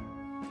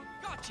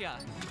 Gotcha!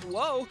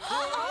 Whoa!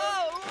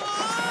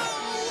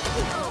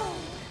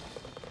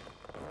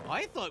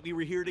 I thought we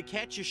were here to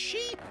catch a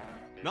sheep,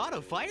 not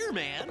a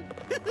fireman.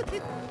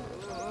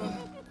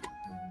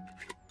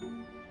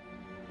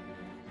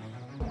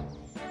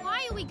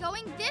 Why are we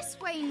going this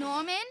way,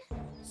 Norman?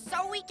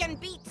 So we can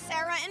beat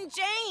Sarah and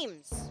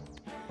James.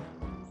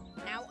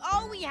 Now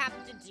all we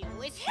have to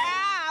do is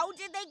how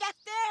did they get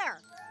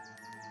there?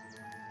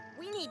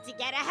 We need to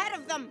get ahead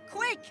of them,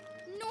 quick!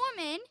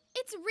 Norman,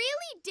 it's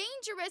really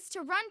dangerous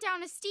to run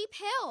down a steep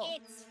hill.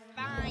 It's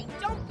fine.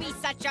 Don't be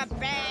such a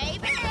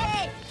baby!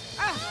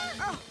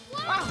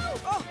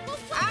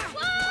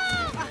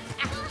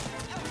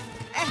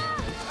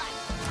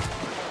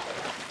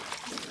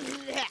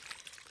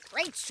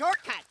 Great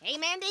shortcut, eh,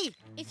 Mandy?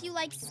 If you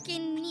like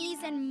skin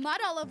knees and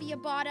mud all over your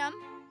bottom.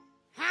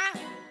 Huh?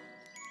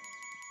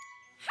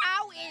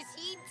 How is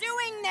he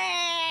doing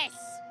this?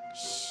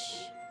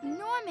 Shh!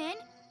 Norman,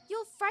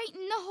 you'll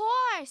frighten the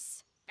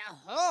horse. The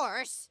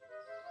horse?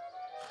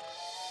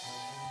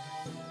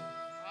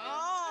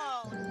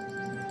 Oh!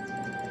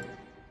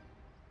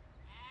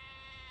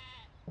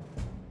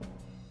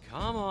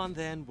 Come on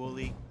then,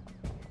 Wooly.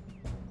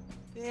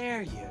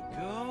 There you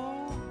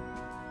go.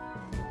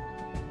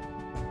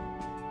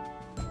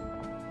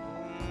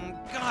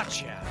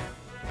 Gotcha.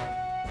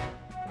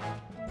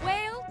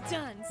 Well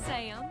done,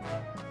 Sam.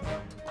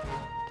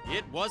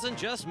 It wasn't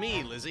just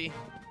me, Lizzie.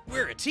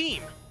 We're a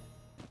team.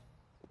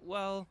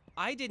 Well,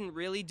 I didn't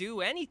really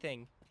do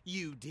anything.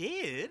 You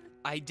did?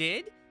 I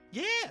did?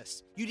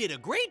 Yes. You did a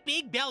great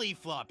big belly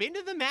flop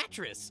into the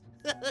mattress.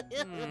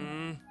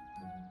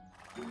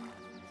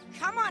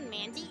 Come on,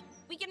 Mandy.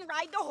 We can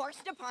ride the horse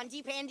to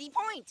Pontypandy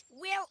Point.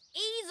 We'll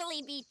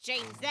easily beat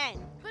James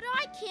then. But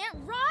I can't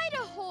ride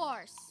a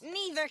horse.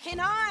 Neither can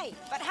I.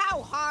 But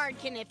how hard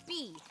can it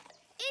be?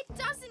 It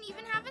doesn't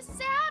even have a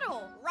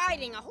saddle.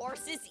 Riding a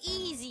horse is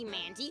easy,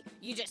 Mandy.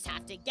 You just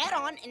have to get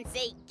on and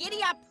say,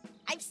 giddy up.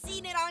 I've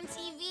seen it on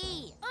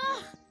TV.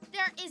 Ugh,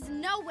 there is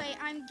no way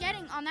I'm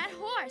getting on that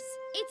horse.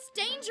 It's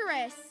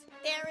dangerous.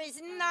 There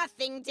is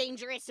nothing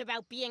dangerous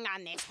about being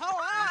on this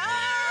horse.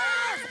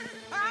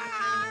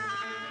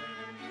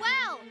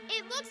 Well,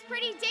 it looks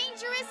pretty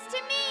dangerous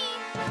to me.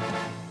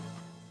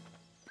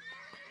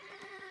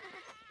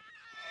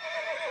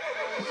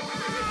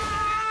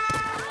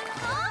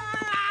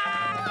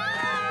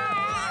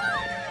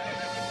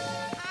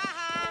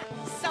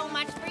 So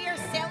much for your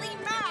silly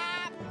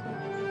map.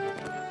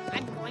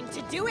 I'm going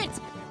to do it.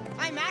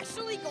 I'm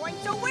actually going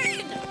to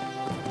win.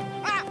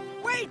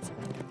 Wait!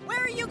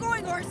 Where are you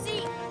going,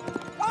 horsey?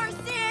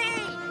 Horsey!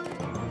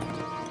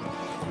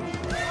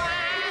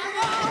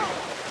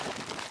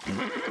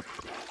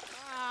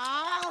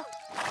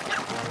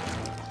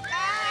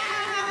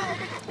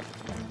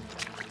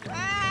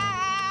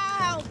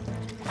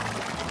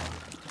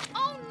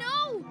 Oh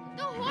no!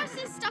 The horse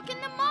is stuck in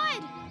the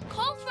mud.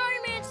 Call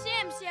Fireman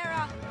Sam,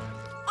 Sarah.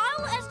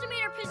 I'll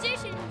estimate our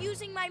position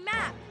using my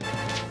map.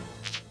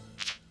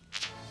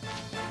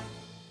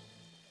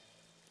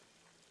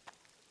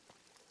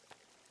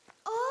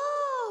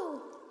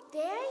 Oh,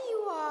 there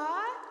you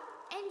are.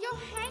 And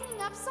you're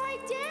hanging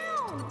upside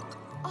down.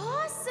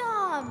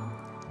 Awesome.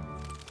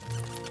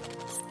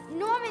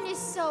 Norman is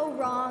so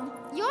wrong.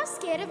 You're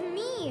scared of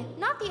me,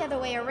 not the other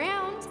way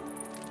around.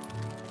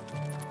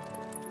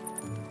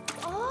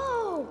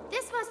 Oh,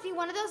 this must be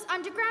one of those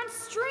underground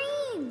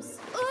streams.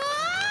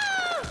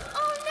 Ah!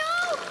 Oh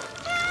no!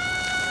 Help!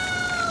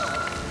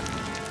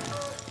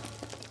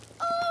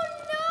 Oh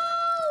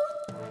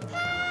no!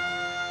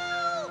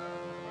 Help!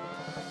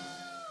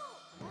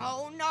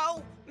 Oh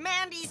no!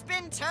 Mandy's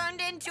been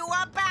turned into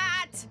a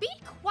bat! Be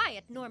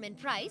quiet, Norman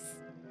Price.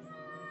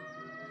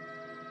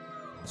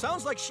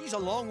 Sounds like she's a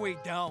long way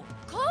down.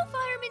 Call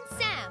Fireman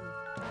Sam.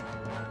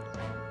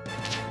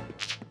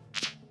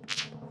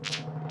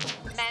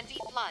 Mandy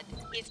Flood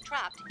is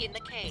trapped in the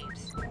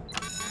caves.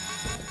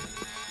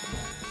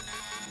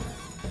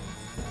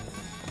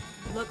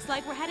 Looks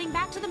like we're heading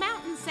back to the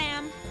mountains,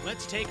 Sam.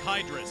 Let's take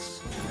Hydrus.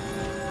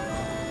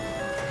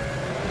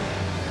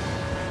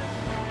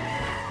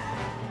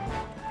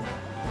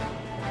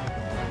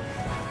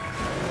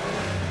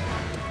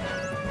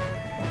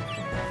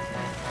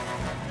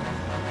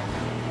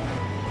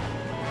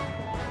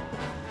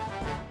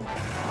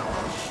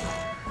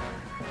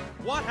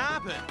 What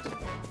happened?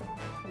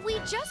 We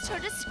just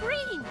heard a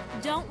scream.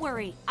 Don't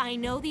worry, I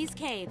know these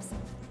caves.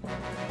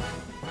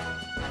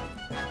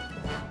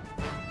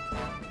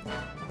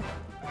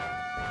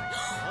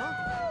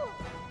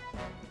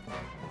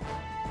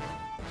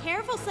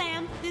 Careful,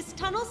 Sam. This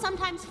tunnel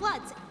sometimes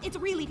floods. It's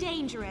really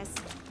dangerous.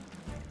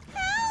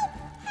 Help!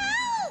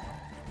 Help!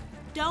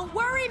 Don't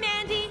worry,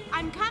 Mandy.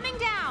 I'm coming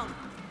down.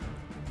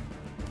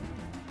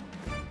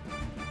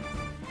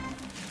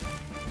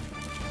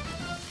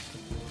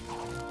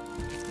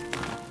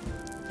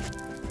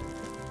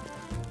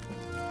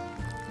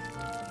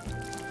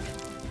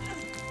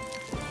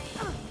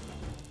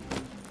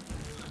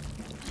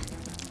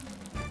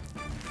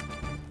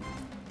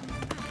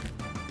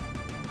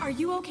 Are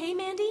you okay,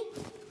 Mandy?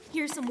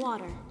 Here's some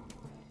water.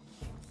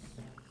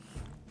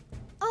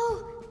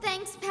 Oh,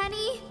 thanks,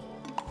 Penny.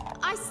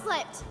 I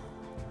slipped,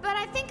 but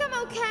I think I'm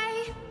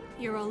okay.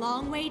 You're a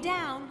long way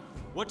down.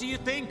 What do you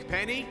think,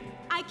 Penny?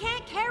 I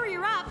can't carry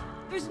her up.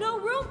 There's no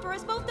room for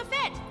us both to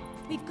fit.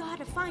 We've got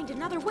to find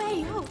another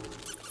way out.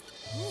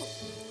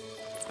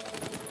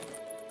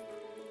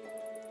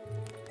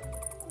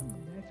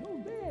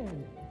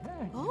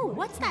 Oh,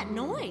 what's that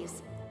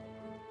noise?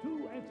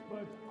 Two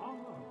experts are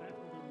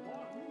definitely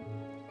walking.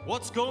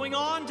 What's going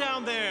on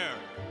down there?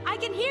 I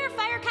can hear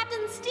Fire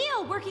Captain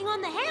Steele working on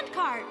the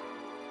handcart.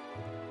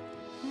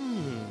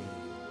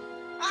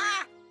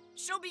 Ah!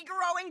 She'll be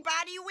growing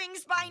batty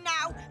wings by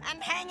now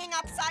and hanging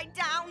upside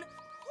down.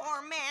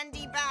 Poor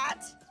Mandy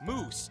Bat.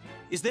 Moose,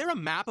 is there a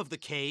map of the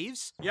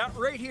caves? Yeah,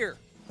 right here.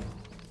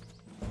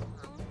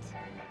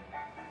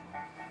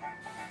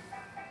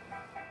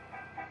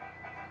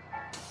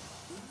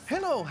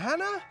 Hello,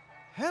 Hannah.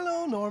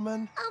 Hello,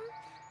 Norman.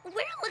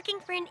 We're looking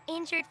for an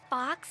injured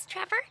fox,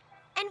 Trevor,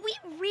 and we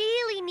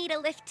really need a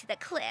lift to the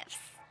cliffs.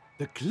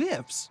 The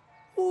cliffs?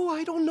 Oh,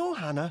 I don't know,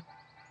 Hannah.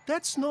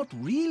 That's not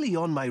really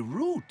on my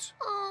route.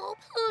 Oh,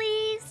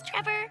 please,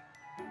 Trevor.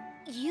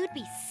 You'd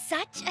be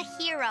such a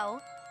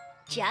hero,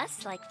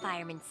 just like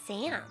Fireman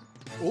Sam.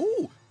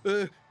 Oh,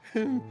 a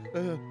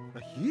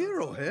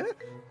hero, eh?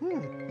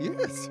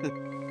 Yes.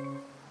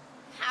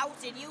 How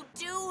did you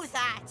do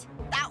that?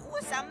 That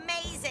was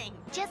amazing.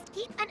 Just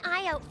keep an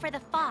eye out for the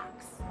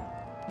fox.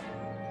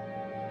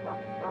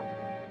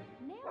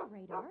 Now,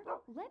 Radar,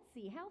 let's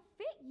see how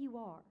fit you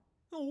are.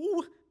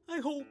 Oh, I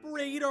hope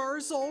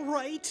Radar's all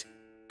right.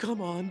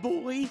 Come on,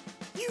 boy.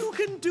 You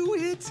can do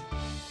it.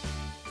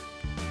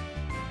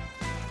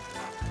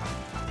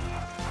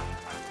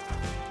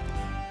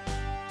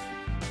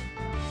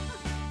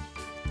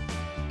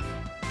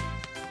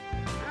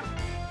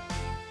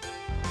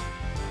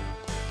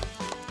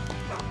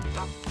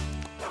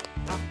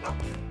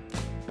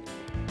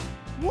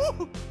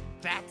 Woo!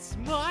 That's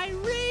my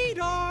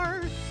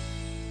radar!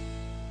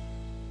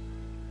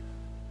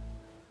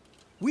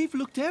 We've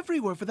looked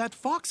everywhere for that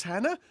fox,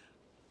 Hannah.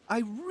 I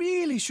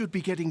really should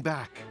be getting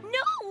back.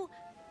 No!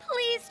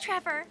 Please,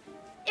 Trevor.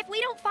 If we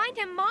don't find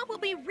him, Mom will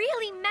be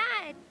really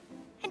mad.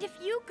 And if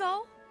you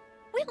go,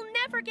 we'll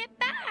never get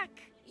back.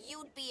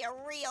 You'd be a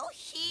real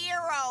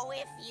hero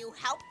if you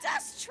helped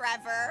us,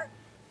 Trevor.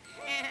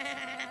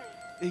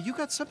 You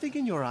got something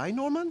in your eye,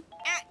 Norman?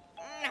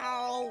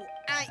 No,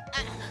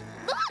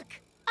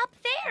 Look! Up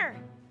there!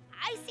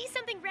 I see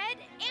something red,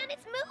 and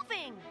it's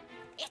moving.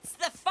 It's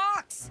the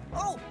fox.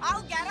 Oh,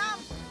 I'll get him.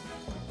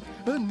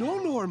 No,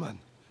 Norman.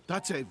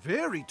 That's a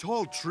very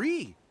tall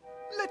tree.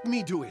 Let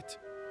me do it.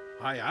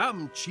 I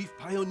am Chief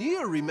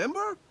Pioneer,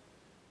 remember?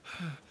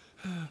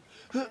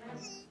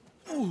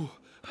 Oh,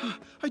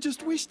 I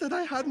just wish that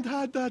I hadn't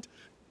had that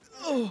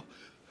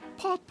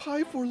pot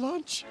pie for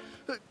lunch.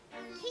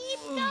 Keep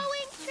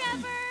going,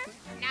 Trevor.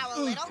 Now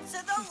a little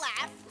to the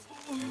left.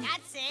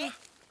 That's it.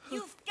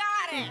 You've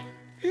got it.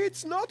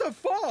 It's not a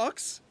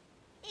fox.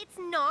 It's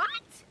not?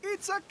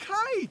 It's a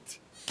kite.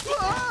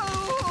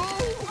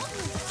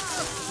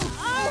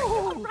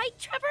 All right,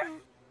 Trevor?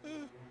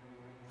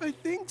 I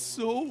think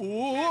so.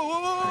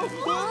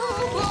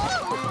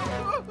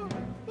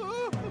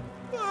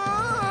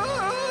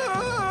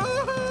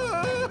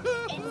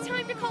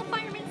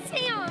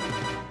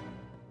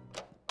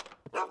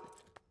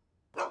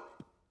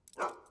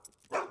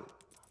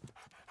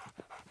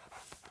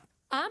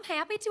 I'm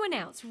happy to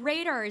announce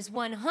Radar is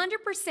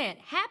 100%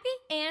 happy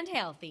and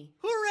healthy.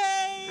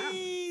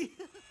 Hooray!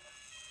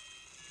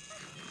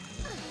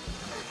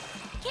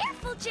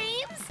 Careful,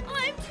 James!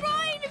 I'm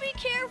trying to be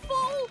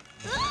careful!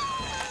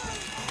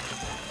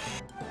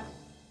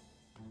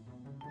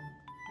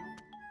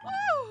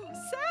 Oh,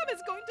 Sam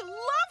is going to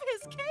love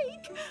his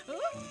cake!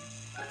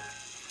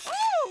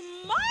 Oh,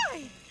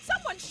 my!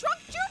 Someone shrunk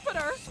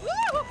Jupiter!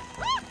 Woo!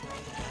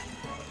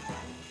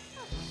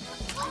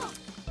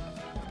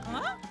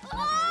 Huh? Oh,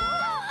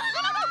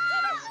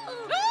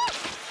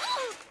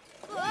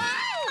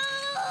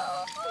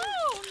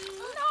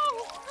 no!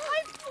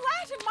 I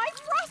flattened my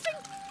frosting!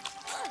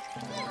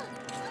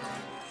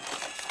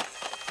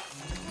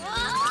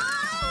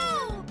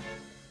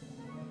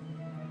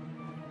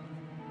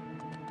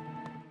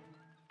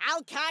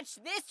 I'll catch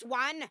this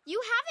one.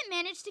 You haven't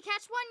managed to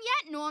catch one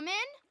yet, Norman.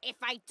 If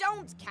I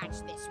don't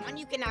catch this one,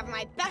 you can have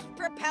my best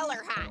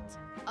propeller hat.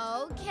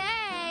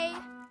 Okay.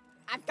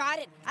 I've got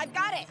it. I've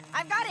got it.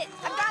 I've got it.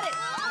 I've got it.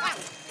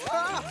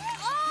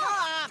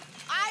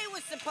 I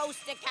was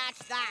supposed to catch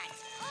that.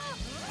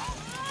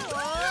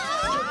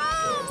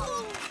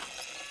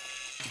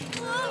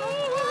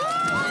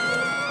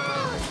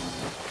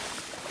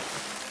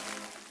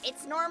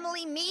 It's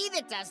normally me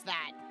that does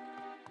that.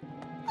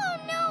 Oh,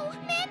 no.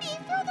 Mandy,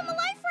 throw them a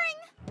life ring.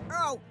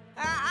 Oh,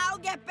 I'll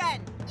get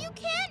Ben. You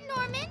can't,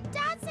 Norman.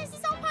 Dad says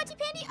he's on Potty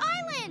Pandy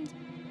Island.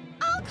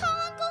 I'll call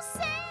Uncle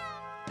Sam.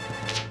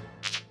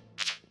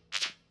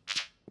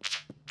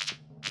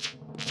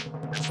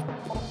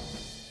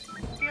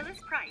 Phyllis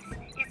Price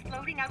is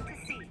floating out to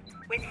sea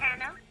with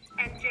Hannah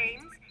and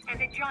James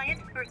and a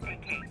giant birthday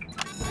cake.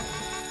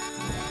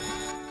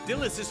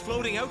 Dillis is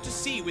floating out to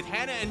sea with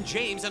Hannah and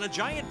James on a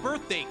giant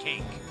birthday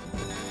cake.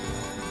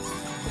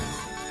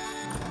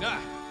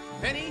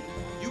 Penny,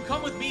 you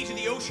come with me to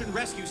the Ocean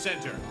Rescue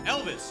Center.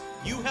 Elvis,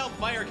 you help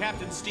Fire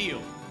Captain Steele.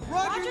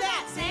 Roger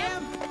that,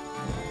 Sam!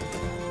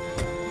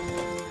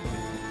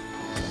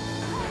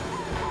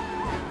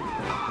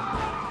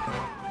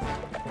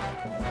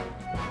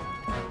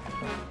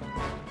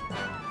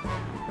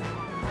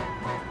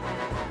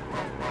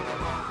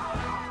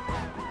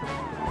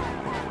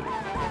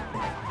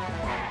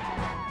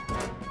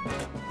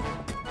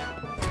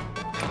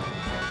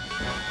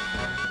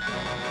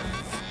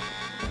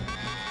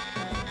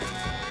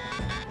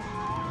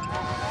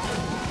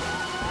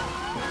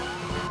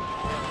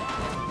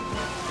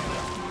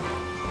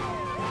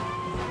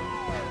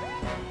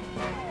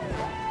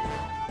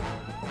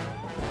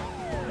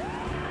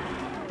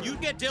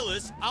 Get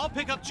Dillis, I'll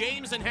pick up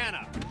James and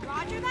Hannah.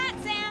 Roger that,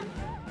 Sam.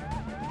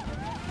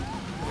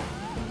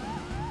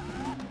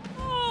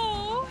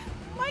 Oh,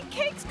 my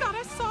cake's got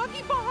a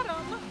soggy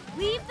bottom.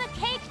 Leave the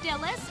cake,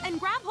 Dillis, and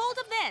grab hold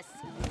of this.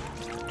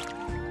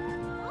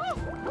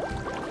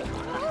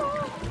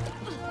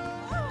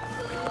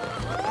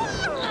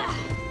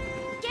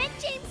 Get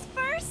James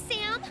first,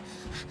 Sam.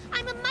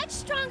 I'm a much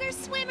stronger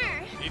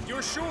swimmer. If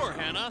you're sure,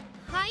 Hannah.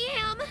 I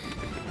am.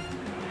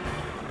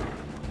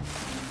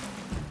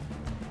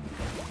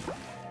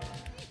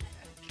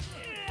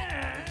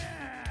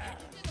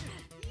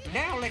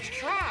 Now let's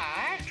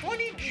try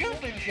 20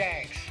 jumping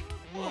jacks.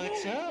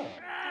 What's up?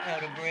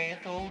 Out of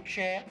breath, old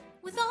chap?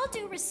 With all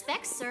due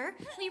respect, sir,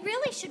 we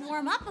really should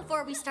warm up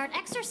before we start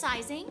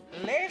exercising.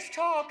 Less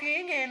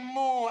talking and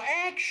more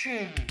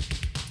action.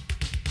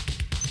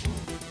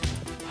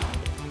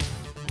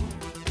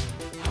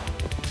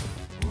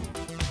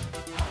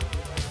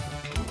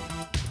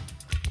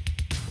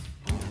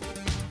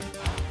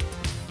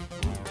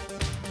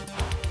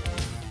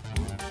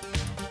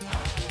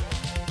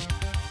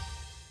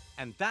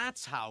 And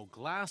that's how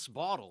glass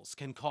bottles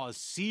can cause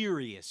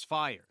serious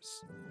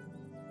fires.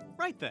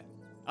 Right then,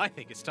 I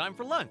think it's time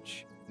for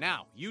lunch.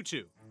 Now, you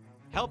two,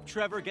 help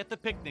Trevor get the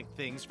picnic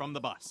things from the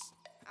bus.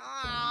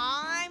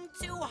 I'm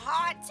too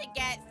hot to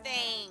get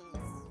things.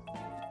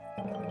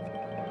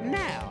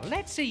 Now,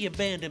 let's see you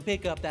bend and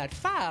pick up that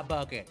fire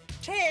bucket.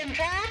 10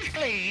 times,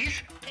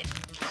 please.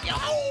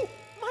 Oh,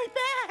 my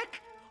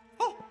back!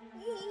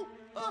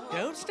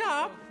 Don't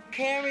stop.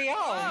 Carry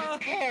on.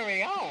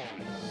 Carry on.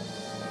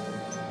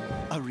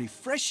 A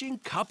refreshing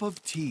cup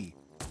of tea.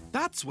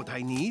 That's what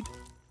I need.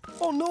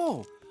 Oh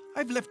no,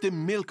 I've left the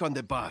milk on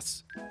the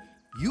bus.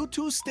 You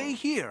two stay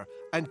here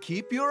and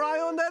keep your eye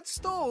on that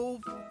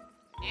stove.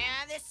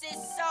 Yeah, this is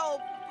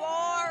so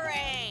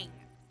boring.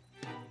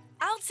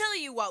 I'll tell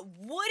you what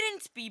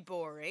wouldn't be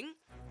boring.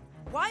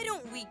 Why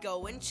don't we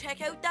go and check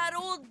out that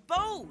old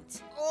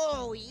boat?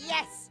 Oh,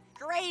 yes.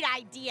 Great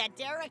idea,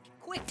 Derek.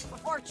 Quick,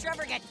 before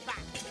Trevor gets back.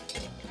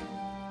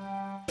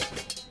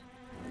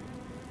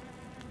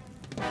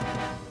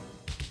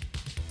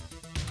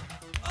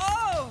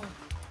 Oh!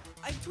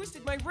 I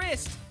twisted my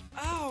wrist.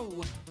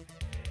 Ow!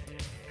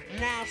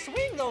 Now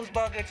swing those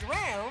buckets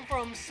round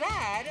from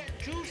side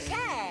to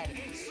side.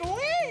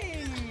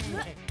 Swing!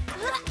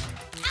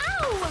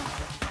 Ow!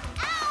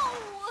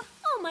 Ow!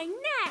 Oh, my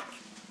neck!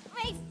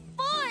 My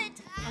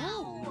foot!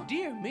 Oh,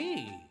 dear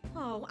me.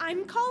 Oh,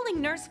 I'm calling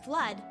Nurse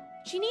Flood.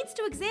 She needs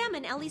to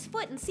examine Ellie's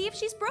foot and see if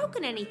she's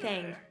broken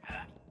anything.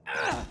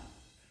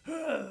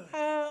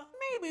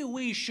 Maybe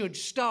we should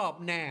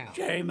stop now.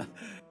 James,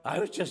 I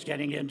was just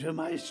getting into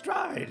my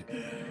stride.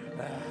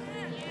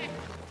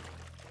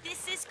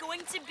 This is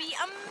going to be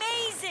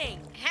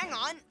amazing! Hang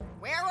on,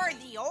 where are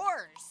the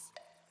oars?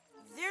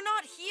 They're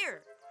not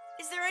here.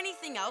 Is there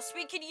anything else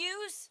we could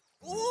use?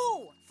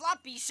 Ooh,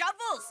 floppy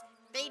shovels!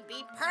 They'd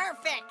be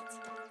perfect!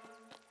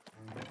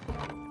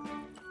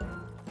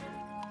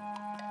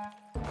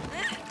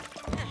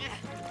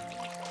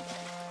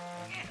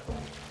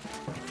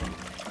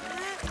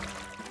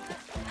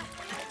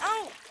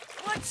 Oh,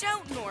 watch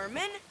out,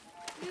 Norman.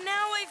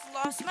 Now I've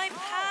lost my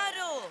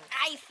paddle.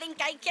 I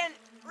think I can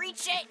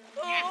reach it.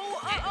 Oh,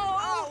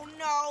 Oh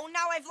no,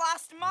 now I've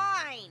lost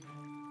mine.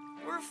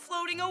 We're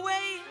floating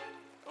away.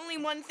 Only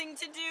one thing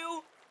to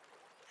do.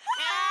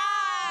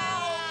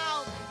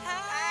 Help!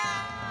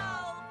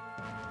 Help!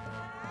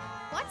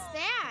 What's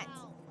that?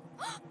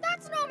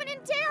 That's Norman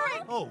and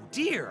Derek! Oh,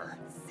 dear.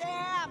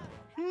 Sam!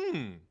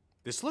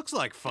 This looks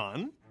like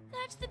fun.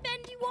 That's the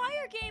bendy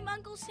wire game,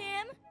 Uncle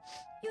Sam.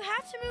 You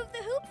have to move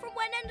the hoop from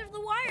one end of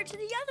the wire to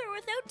the other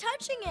without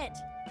touching it.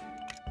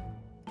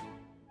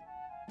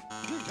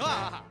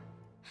 Ah!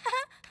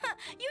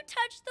 You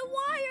touched the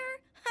wire.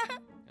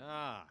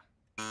 Ah.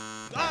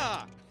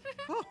 Ah!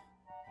 Oh,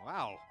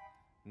 wow.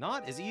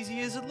 Not as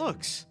easy as it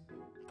looks.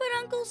 But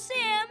Uncle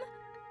Sam,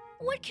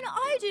 what can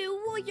I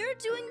do while you're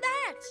doing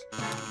that?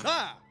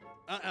 Ah!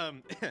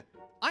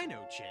 I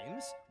know,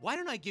 James. Why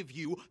don't I give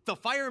you the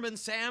Fireman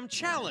Sam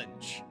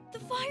challenge? The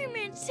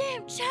Fireman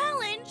Sam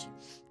challenge?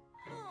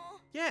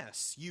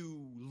 Yes,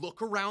 you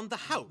look around the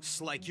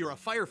house like you're a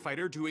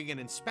firefighter doing an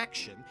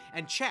inspection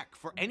and check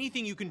for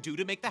anything you can do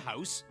to make the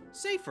house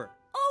safer.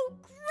 Oh,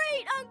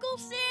 great, Uncle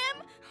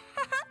Sam!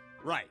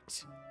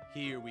 Right.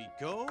 Here we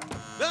go.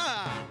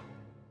 Ah!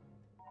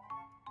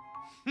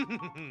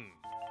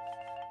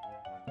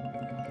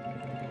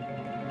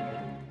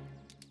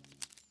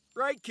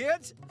 Right,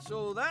 kids?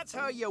 So that's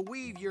how you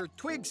weave your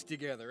twigs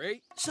together, eh?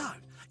 So,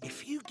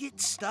 if you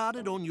get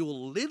started on your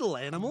little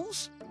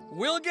animals...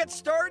 We'll get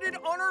started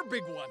on our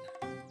big one.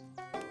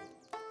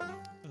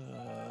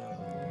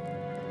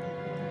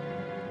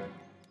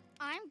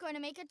 I'm going to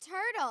make a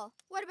turtle.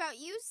 What about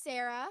you,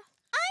 Sarah?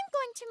 I'm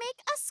going to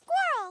make a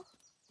squirrel.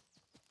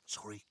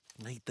 Sorry,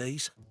 need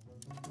these?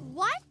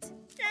 What?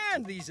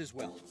 And these as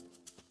well.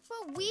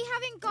 But we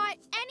haven't got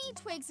any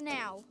twigs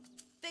now.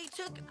 They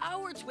took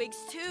our twigs,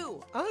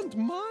 too. And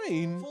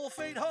mine. Full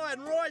feet high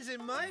and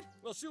rising, mate.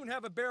 We'll soon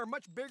have a bear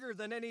much bigger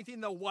than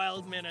anything the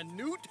wild men of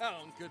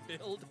Newtown could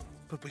build.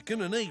 But we're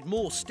gonna need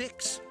more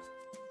sticks.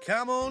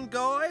 Come on,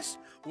 guys.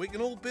 We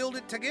can all build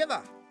it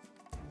together.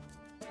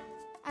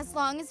 As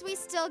long as we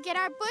still get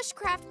our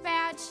bushcraft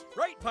badge.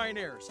 Right,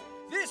 pioneers.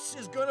 This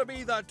is gonna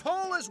be the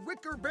tallest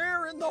wicker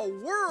bear in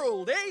the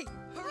world, eh?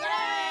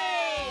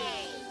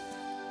 Hooray!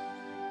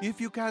 If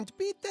you can't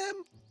beat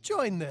them,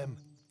 join them.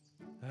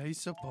 I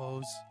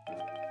suppose.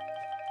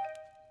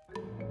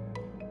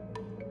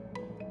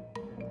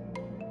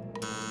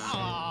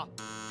 Ah!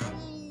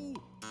 Ooh!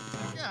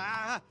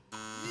 Ah!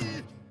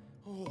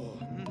 Oh.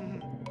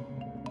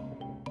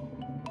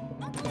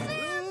 Uncle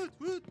Sam!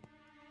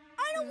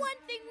 I know one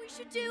thing we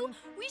should do.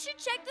 We should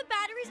check the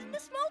batteries in the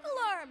smoke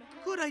alarm.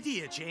 Good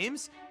idea,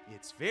 James.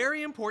 It's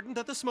very important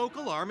that the smoke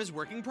alarm is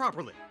working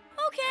properly.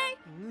 Okay.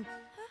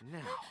 Now.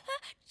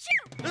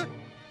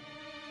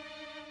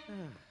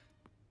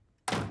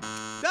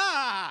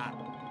 Ah!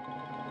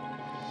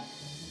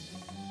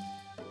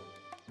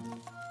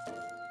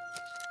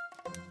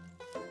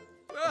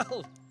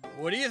 Well,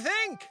 what do you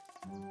think?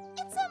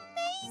 It's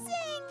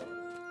amazing!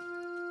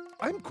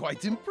 I'm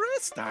quite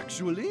impressed,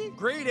 actually.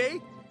 Great, eh?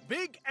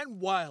 Big and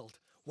wild.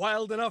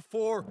 Wild enough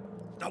for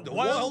the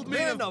wild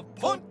men of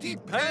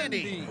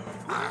Pontypandy.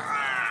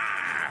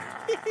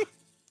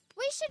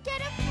 We should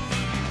get him.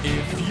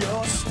 If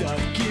you're stuck,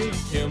 give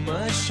him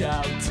a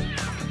shout.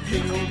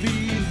 He'll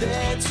be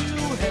there to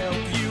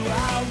help